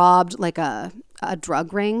they robbed like a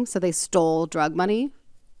drug ring. So they stole drug money.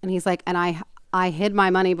 And he's like, and I hid my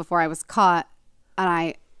money before I was caught, and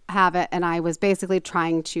I have it, and I was basically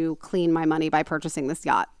trying to clean my money by purchasing this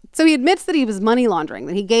yacht. So he admits that he was money laundering,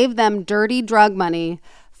 that he gave them dirty drug money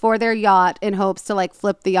for their yacht in hopes to like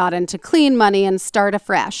flip the yacht into clean money and start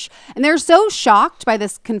afresh. And they're so shocked by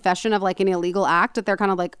this confession of like an illegal act that they're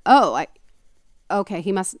kind of like, oh, okay,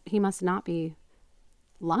 he must not be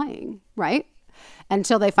lying, right?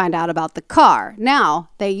 Until they find out about the car. Now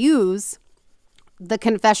they use the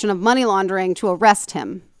confession of money laundering to arrest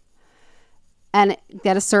him and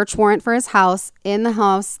get a search warrant for his house. In the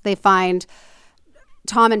house, they find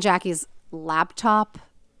Tom and Jackie's laptop.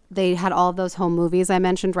 They had all of those home movies I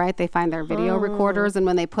mentioned, right? They find their video recorders, and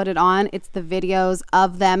when they put it on, it's the videos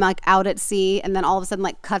of them like out at sea, and then all of a sudden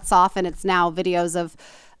like cuts off, and it's now videos of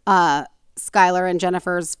Skylar and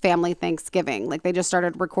Jennifer's family Thanksgiving. Like they just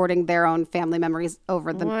started recording their own family memories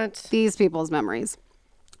over these people's memories.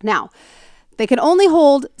 Now, they can only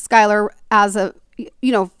hold Skylar as a,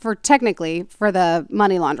 you know, for the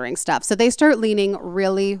money laundering stuff. So they start leaning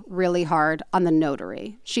really, really hard on the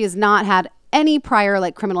notary. She has not had any prior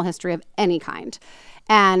like criminal history of any kind.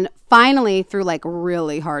 And finally, through like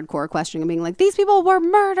really hardcore questioning and being like, these people were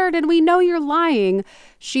murdered and we know you're lying,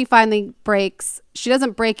 she finally breaks. She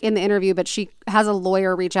doesn't break in the interview, but she has a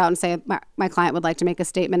lawyer reach out and say, my client would like to make a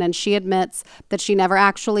statement. And she admits that she never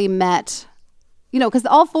actually met, you know, because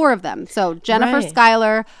all 4 of them. So Jennifer, Right.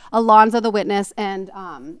 Skylar, Alonzo, the witness, and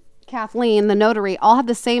Kathleen, the notary, all have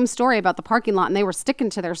the same story about the parking lot, and they were sticking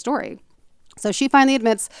to their story. So she finally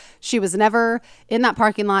admits she was never in that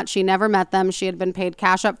parking lot. She never met them. She had been paid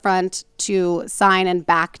cash up front to sign and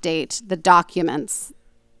backdate the documents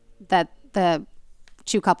that the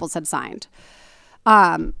 2 couples had signed.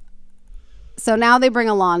 So now they bring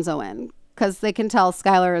Alonzo in, because they can tell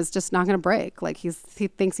Skylar is just not going to break. Like he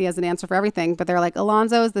thinks he has an answer for everything, but they're like,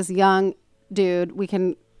 Alonzo is this young dude. We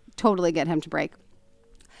can totally get him to break.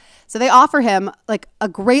 So they offer him like a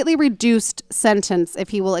greatly reduced sentence if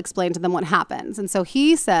he will explain to them what happens. And so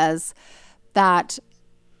he says that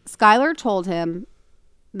Skylar told him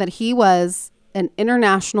that he was an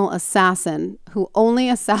international assassin who only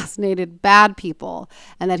assassinated bad people,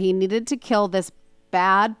 and that he needed to kill this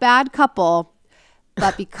bad couple.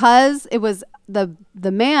 But because it was the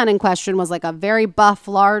man in question was like a very buff,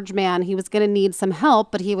 large man, he was going to need some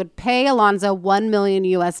help, but he would pay Alonzo $1 million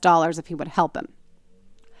if he would help him.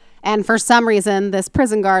 And for some reason, this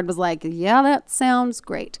prison guard was like, yeah, that sounds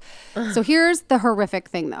great. So here's the horrific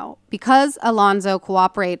thing, though. Because Alonzo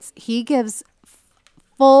cooperates, he gives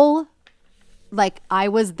full, like, I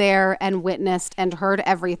was there and witnessed and heard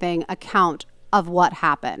everything account of what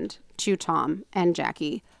happened to Tom and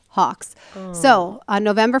Jackie Hawks. So on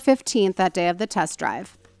November 15th, that day of the test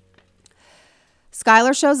drive,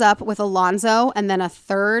 Skylar shows up with Alonzo and then a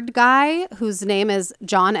third guy whose name is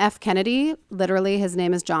John F. Kennedy. Literally, his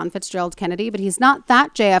name is John Fitzgerald Kennedy, but he's not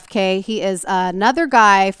that JFK. He is another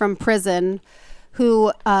guy from prison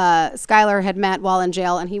who Skylar had met while in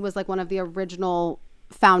jail, and he was like one of the original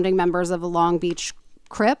founding members of the Long Beach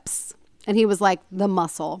Crips, and he was like the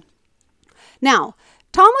muscle. Now,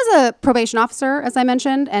 Tom was a probation officer, as I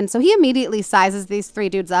mentioned, and so he immediately sizes these 3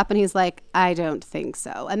 dudes up, and he's like, I don't think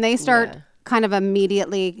so. And they start kind of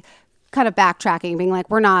immediately kind of backtracking, being like,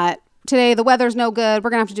 we're not, today the weather's no good, we're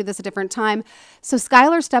going to have to do this a different time. So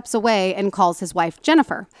Skylar steps away and calls his wife,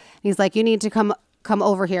 Jennifer. He's like, you need to come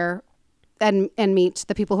over here and meet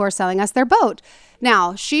the people who are selling us their boat.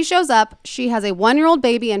 Now, she shows up, she has a 1-year-old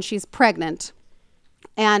baby, and she's pregnant.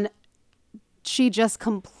 And she just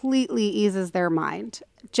completely eases their mind.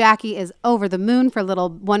 Jackie is over the moon for little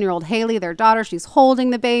 1-year-old Haley, their daughter. She's holding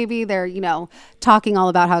the baby. They're, talking all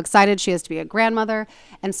about how excited she is to be a grandmother.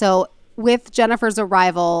 And so with Jennifer's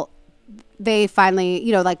arrival, they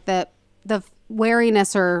finally, like the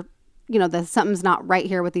wariness or, the something's not right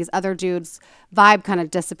here with these other dudes vibe kind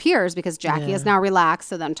of disappears because Jackie is now relaxed.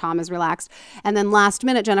 So then Tom is relaxed. And then last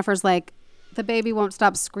minute, Jennifer's like, the baby won't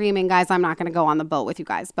stop screaming. Guys, I'm not going to go on the boat with you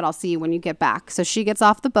guys, but I'll see you when you get back. So she gets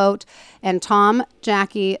off the boat, and Tom,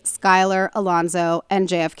 Jackie, Skylar, Alonzo, and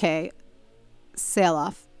JFK sail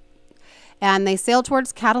off. And they sail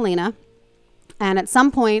towards Catalina. And at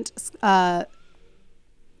some point, Skylar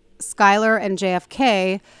and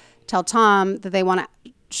JFK tell Tom that they want to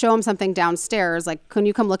show him something downstairs. Like, can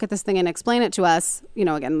you come look at this thing and explain it to us?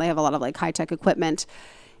 Again, they have a lot of like high-tech equipment.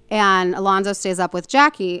 And Alonzo stays up with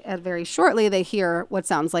Jackie, and very shortly they hear what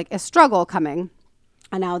sounds like a struggle coming.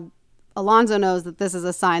 And now Alonzo knows that this is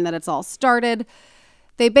a sign that it's all started.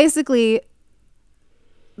 They basically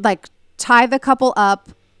like tie the couple up,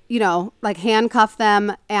 like handcuff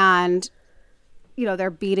them, and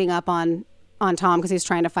they're beating up on Tom because he's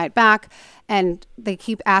trying to fight back. And they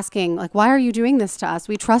keep asking, like, why are you doing this to us?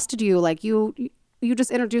 We trusted you. Like, you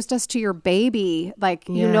just introduced us to your baby. Like,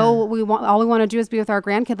 all we want to do is be with our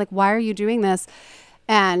grandkid. Like, why are you doing this?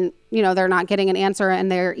 And, they're not getting an answer.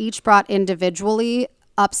 And they're each brought individually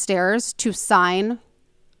upstairs to sign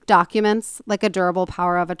documents, like a durable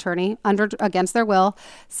power of attorney against their will.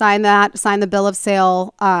 Sign the bill of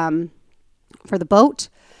sale for the boat.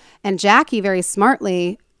 And Jackie, very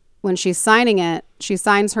smartly, when she's signing it, she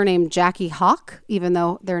signs her name Jackie Hawk, even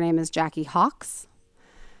though their name is Jackie Hawks.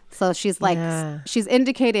 So she's like, she's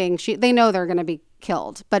indicating, they know they're going to be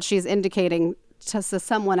killed, but she's indicating to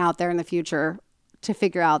someone out there in the future to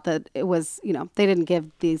figure out that it was, they didn't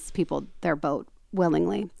give these people their boat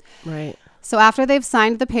willingly. Right. So after they've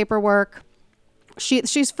signed the paperwork, she's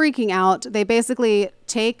freaking out. They basically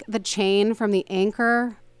take the chain from the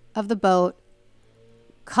anchor of the boat,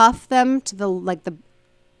 cuff them to the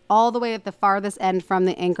all the way at the farthest end from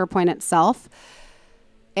the anchor point itself,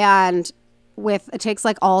 and it takes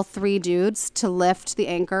like all 3 dudes to lift the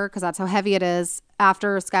anchor because that's how heavy it is.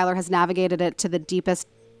 After Skylar has navigated it to the deepest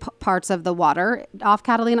parts of the water off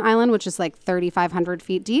Catalina Island, which is like 3,500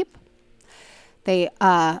 feet deep, they,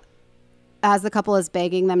 as the couple is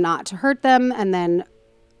begging them not to hurt them, and then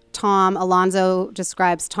Alonzo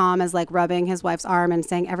describes Tom as like rubbing his wife's arm and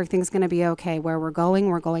saying, everything's going to be okay. Where we're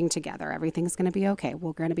going together. Everything's going to be okay.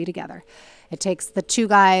 We're going to be together. It takes the 2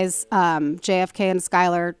 guys, JFK and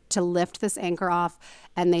Skylar, to lift this anchor off,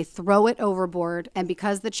 and they throw it overboard. And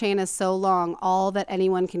because the chain is so long, all that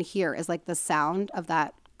anyone can hear is like the sound of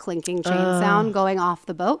that clinking chain sound going off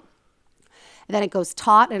the boat. And then it goes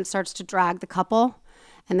taut and it starts to drag the couple.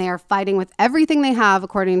 And they are fighting with everything they have,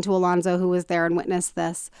 according to Alonzo, who was there and witnessed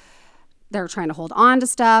this. They're trying to hold on to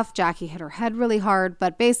stuff. Jackie hit her head really hard.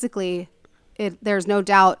 But basically, there's no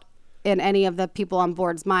doubt in any of the people on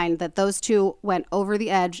board's mind that those 2 went over the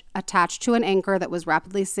edge, attached to an anchor that was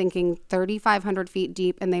rapidly sinking 3,500 feet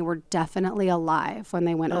deep. And they were definitely alive when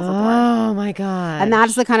they went overboard. Oh, my God. And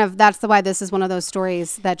that's why this is one of those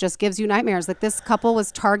stories that just gives you nightmares. Like, this couple was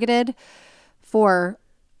targeted for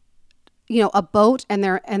a boat and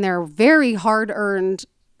their very hard-earned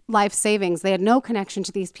life savings. They had no connection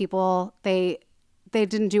to these people. They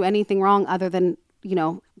didn't do anything wrong other than,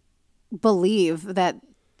 believe that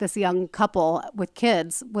this young couple with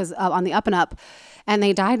kids was on the up and up, and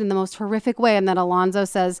they died in the most horrific way. And then Alonzo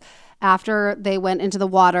says after they went into the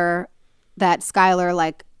water that Skylar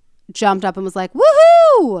like jumped up and was like,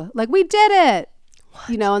 woohoo, like we did it. What?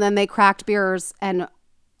 And then they cracked beers and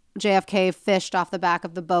JFK fished off the back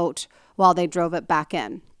of the boat while they drove it back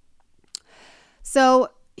in. So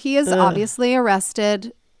he is obviously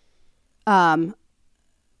arrested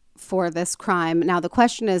for this crime. Now the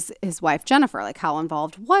question is his wife Jennifer, like how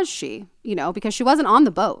involved was she? Because she wasn't on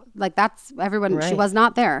the boat. Like that's everyone, right. She was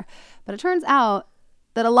not there. But it turns out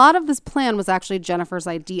that a lot of this plan was actually Jennifer's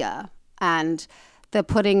idea. And the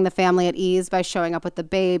putting the family at ease by showing up with the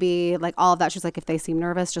baby, like all of that. She's like, if they seem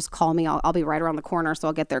nervous, just call me. I'll be right around the corner, so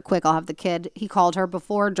I'll get there quick. I'll have the kid. He called her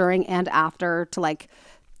before, during, and after to like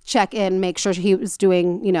check in, make sure he was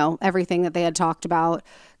doing, you know, everything that they had talked about,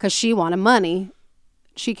 because she wanted money.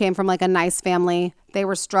 She came from like a nice family. They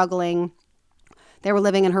were struggling. They were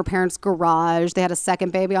living in her parents' garage. They had a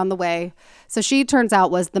second baby on the way. So she turns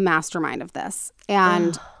out was the mastermind of this.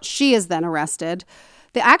 And she is then arrested.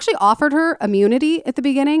 They actually offered her immunity at the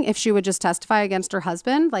beginning if she would just testify against her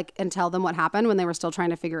husband, like, and tell them what happened when they were still trying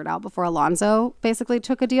to figure it out before Alonzo basically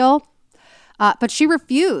took a deal. But she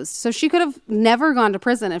refused. So she could have never gone to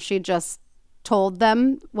prison if she just told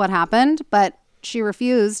them what happened, but she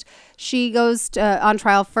refused. She goes on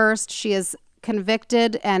trial first. She is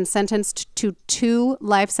convicted and sentenced to 2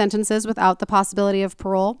 life sentences without the possibility of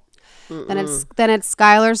parole. Then it's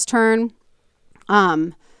Skylar's turn.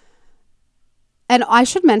 And I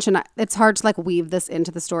should mention, it's hard to like weave this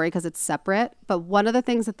into the story because it's separate. But one of the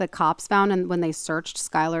things that the cops found, and when they searched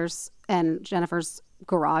Skylar's and Jennifer's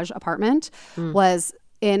garage apartment, was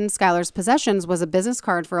in Skylar's possessions was a business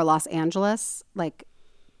card for a Los Angeles like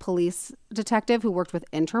police detective who worked with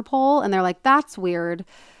Interpol. And they're like, that's weird.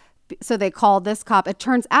 So they called this cop. It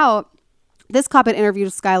turns out this cop had interviewed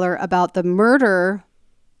Skylar about the murder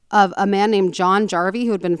of a man named John Jarvie,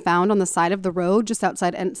 who had been found on the side of the road just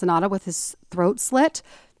outside Ensenada with his throat slit.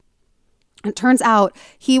 It turns out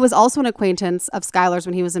he was also an acquaintance of Skylar's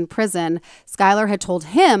when he was in prison. Skylar had told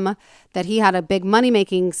him that he had a big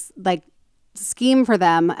money-making like scheme for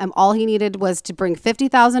them, and all he needed was to bring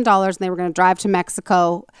 $50,000, and they were going to drive to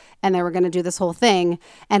Mexico, and they were going to do this whole thing.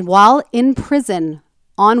 And while in prison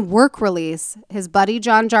on work release, his buddy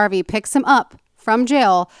John Jarvie picks him up from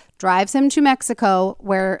jail, drives him to Mexico,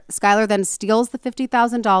 where Skylar then steals the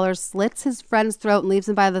 $50,000, slits his friend's throat, and leaves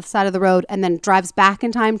him by the side of the road, and then drives back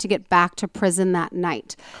in time to get back to prison that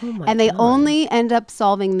night. And they only end up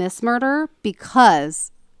solving this murder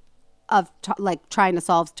because of like trying to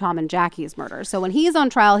solve Tom and Jackie's murder. So when he's on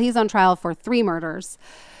trial for 3 murders.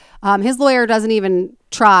 His lawyer doesn't even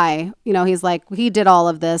try. You know, he's like, he did all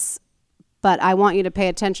of this, but I want you to pay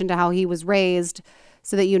attention to how he was raised,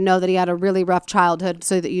 so that you know that he had a really rough childhood,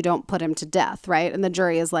 so that you don't put him to death, right? And the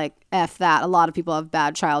jury is like, F that. A lot of people have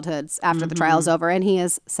bad childhoods after the trial is over, and he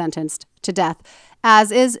is sentenced to death,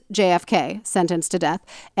 as is JFK, sentenced to death.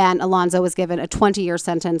 And Alonzo was given a 20-year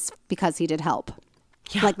sentence because he did help.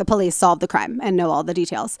 Yeah. Like the police solved the crime and know all the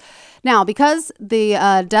details. Now, because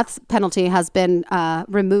the death penalty has been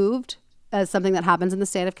removed as something that happens in the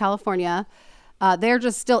state of California, they're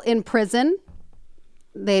just still in prison.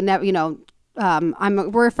 They never, you know,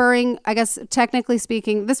 I'm referring, I guess, technically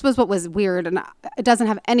speaking, this was what was weird, and it doesn't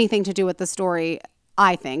have anything to do with the story,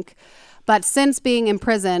 I think. But since being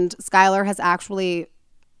imprisoned, Skylar has actually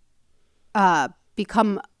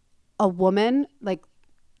become a woman, like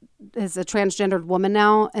is a transgendered woman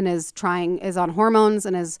now, and is on hormones,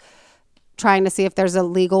 and is trying to see if there's a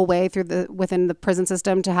legal way within the prison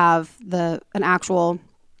system to have an actual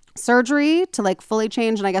surgery to like fully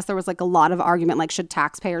change. And I guess there was like a lot of argument, like, should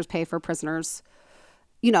taxpayers pay for prisoners,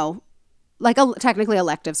 you know, like technically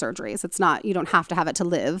elective surgeries. It's not, you don't have to have it to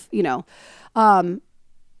live, you know.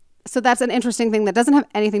 So that's an interesting thing that doesn't have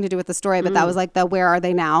anything to do with the story, but that was like the where are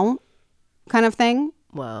they now kind of thing.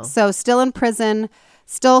 Wow. So still in prison,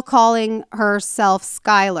 still calling herself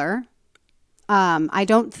Skylar. I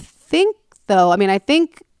don't think though, I mean, I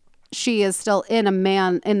think she is still in a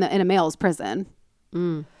male's prison.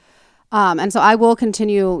 And so I will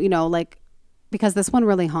continue, you know, like, because this one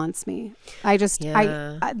really haunts me.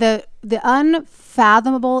 The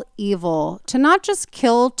unfathomable evil to not just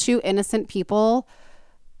kill 2 innocent people,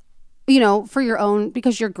 you know, for your own,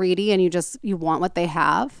 because you're greedy and you want what they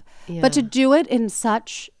have, but to do it in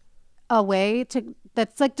such a way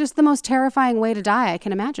that's like just the most terrifying way to die I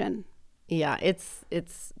can imagine. Yeah, it's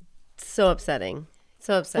so upsetting.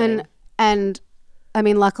 So upsetting. And I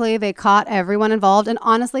mean, luckily they caught everyone involved, and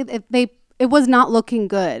honestly, it was not looking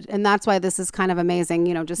good, and that's why this is kind of amazing.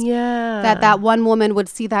 You know, just that one woman would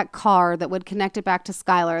see that car that would connect it back to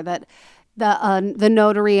Skylar, that the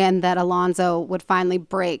notary and that Alonzo would finally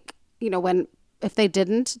break. You know, if they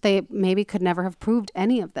didn't, they maybe could never have proved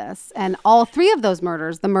any of this. And all 3 of those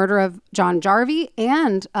murders, the murder of John Jarvie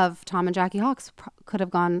and of Tom and Jackie Hawks, could have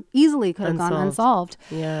gone unsolved.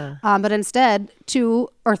 Yeah. But instead, 2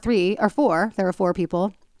 or 3 or 4, there were 4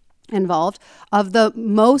 people involved, of the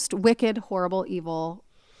most wicked, horrible, evil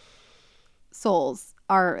souls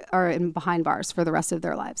are behind bars for the rest of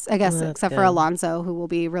their lives. I guess, except for Alonzo, who will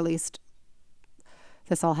be released.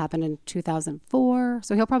 This all happened in 2004,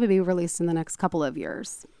 so he'll probably be released in the next couple of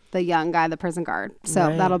years. the young guy, the prison guard.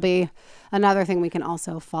 So that'll be another thing we can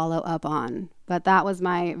also follow up on. But that was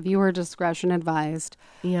my viewer discretion advised.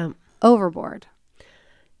 Yeah. Overboard.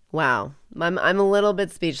 Wow. I'm a little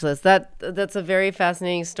bit speechless. That's a very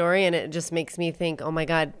fascinating story, and it just makes me think, oh my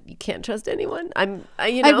God, you can't trust anyone.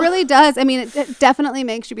 It really does. I mean, it definitely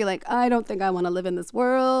makes you be like, I don't think I want to live in this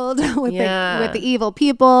world with the evil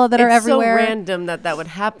people that are everywhere. It's so random that would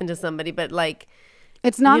happen to somebody, but like,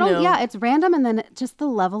 it's not only, it's random, and then just the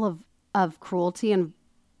level of cruelty and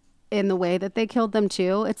in the way that they killed them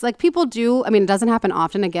too. It's like people do, I mean, it doesn't happen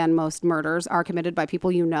often. Again, most murders are committed by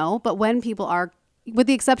people you know, but when people are, with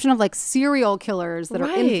the exception of like serial killers that are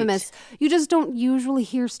infamous, you just don't usually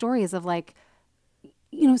hear stories of like,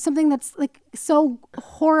 something that's like so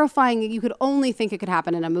horrifying that you could only think it could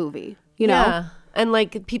happen in a movie, you know? Yeah. And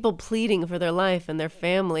like people pleading for their life and their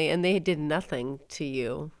family, and they did nothing to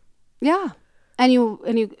you. Yeah. And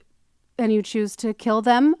you choose to kill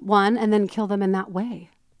them, and then kill them in that way.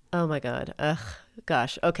 Oh my God. Ugh.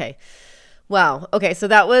 Gosh. Okay. Wow. Okay. So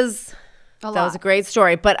that was a great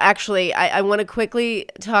story. But actually, I want to quickly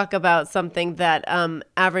talk about something that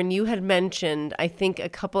Avrin, you had mentioned, I think a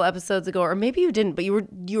couple episodes ago, or maybe you didn't, but you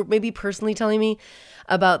were maybe personally telling me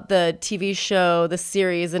about the TV show, the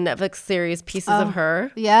Netflix series, Pieces of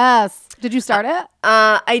Her. Yes. Did you start it?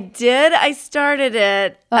 I did. I started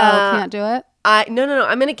it. Can't do it? No.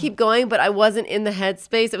 I'm gonna keep going, but I wasn't in the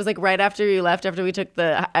headspace. It was like right after you left, after we took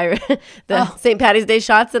the St. Patty's Day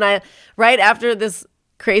shots, and right after this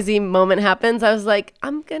crazy moment happens, I was like,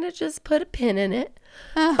 I'm gonna just put a pin in it.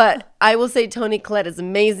 But I will say Toni Collette is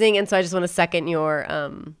amazing, and so I just want to second your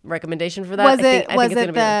recommendation for that. Was I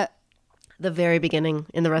think it the very beginning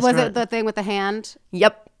in the restaurant? Was it the thing with the hand?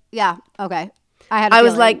 Yep. Yeah. Okay. I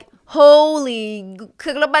was like, holy,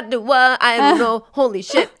 I don't know, holy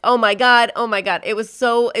shit, oh my god,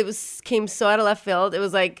 came so out of left field. It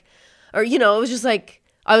was like, or it was just like,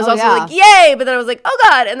 I was like, yay, but then I was like, oh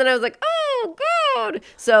god, and then I was like, oh god.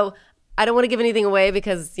 So I don't want to give anything away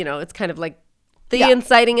because it's kind of like the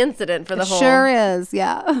inciting incident for the whole sure is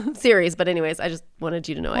series. But anyways, I just wanted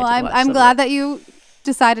you to know. Well, I'm glad that you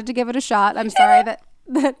decided to give it a shot. I'm sorry that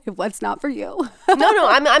it's not for you. No,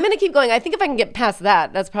 I'm gonna keep going. I think if I can get past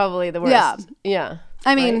that, that's probably the worst. Yeah.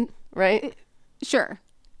 I mean, right? Sure.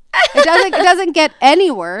 It doesn't get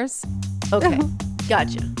any worse. Okay.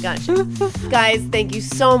 Gotcha. Guys, thank you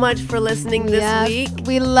so much for listening this week.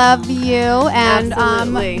 We love you, and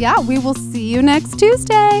absolutely. We will see you next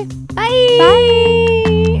Tuesday. Bye.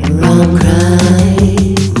 Bye.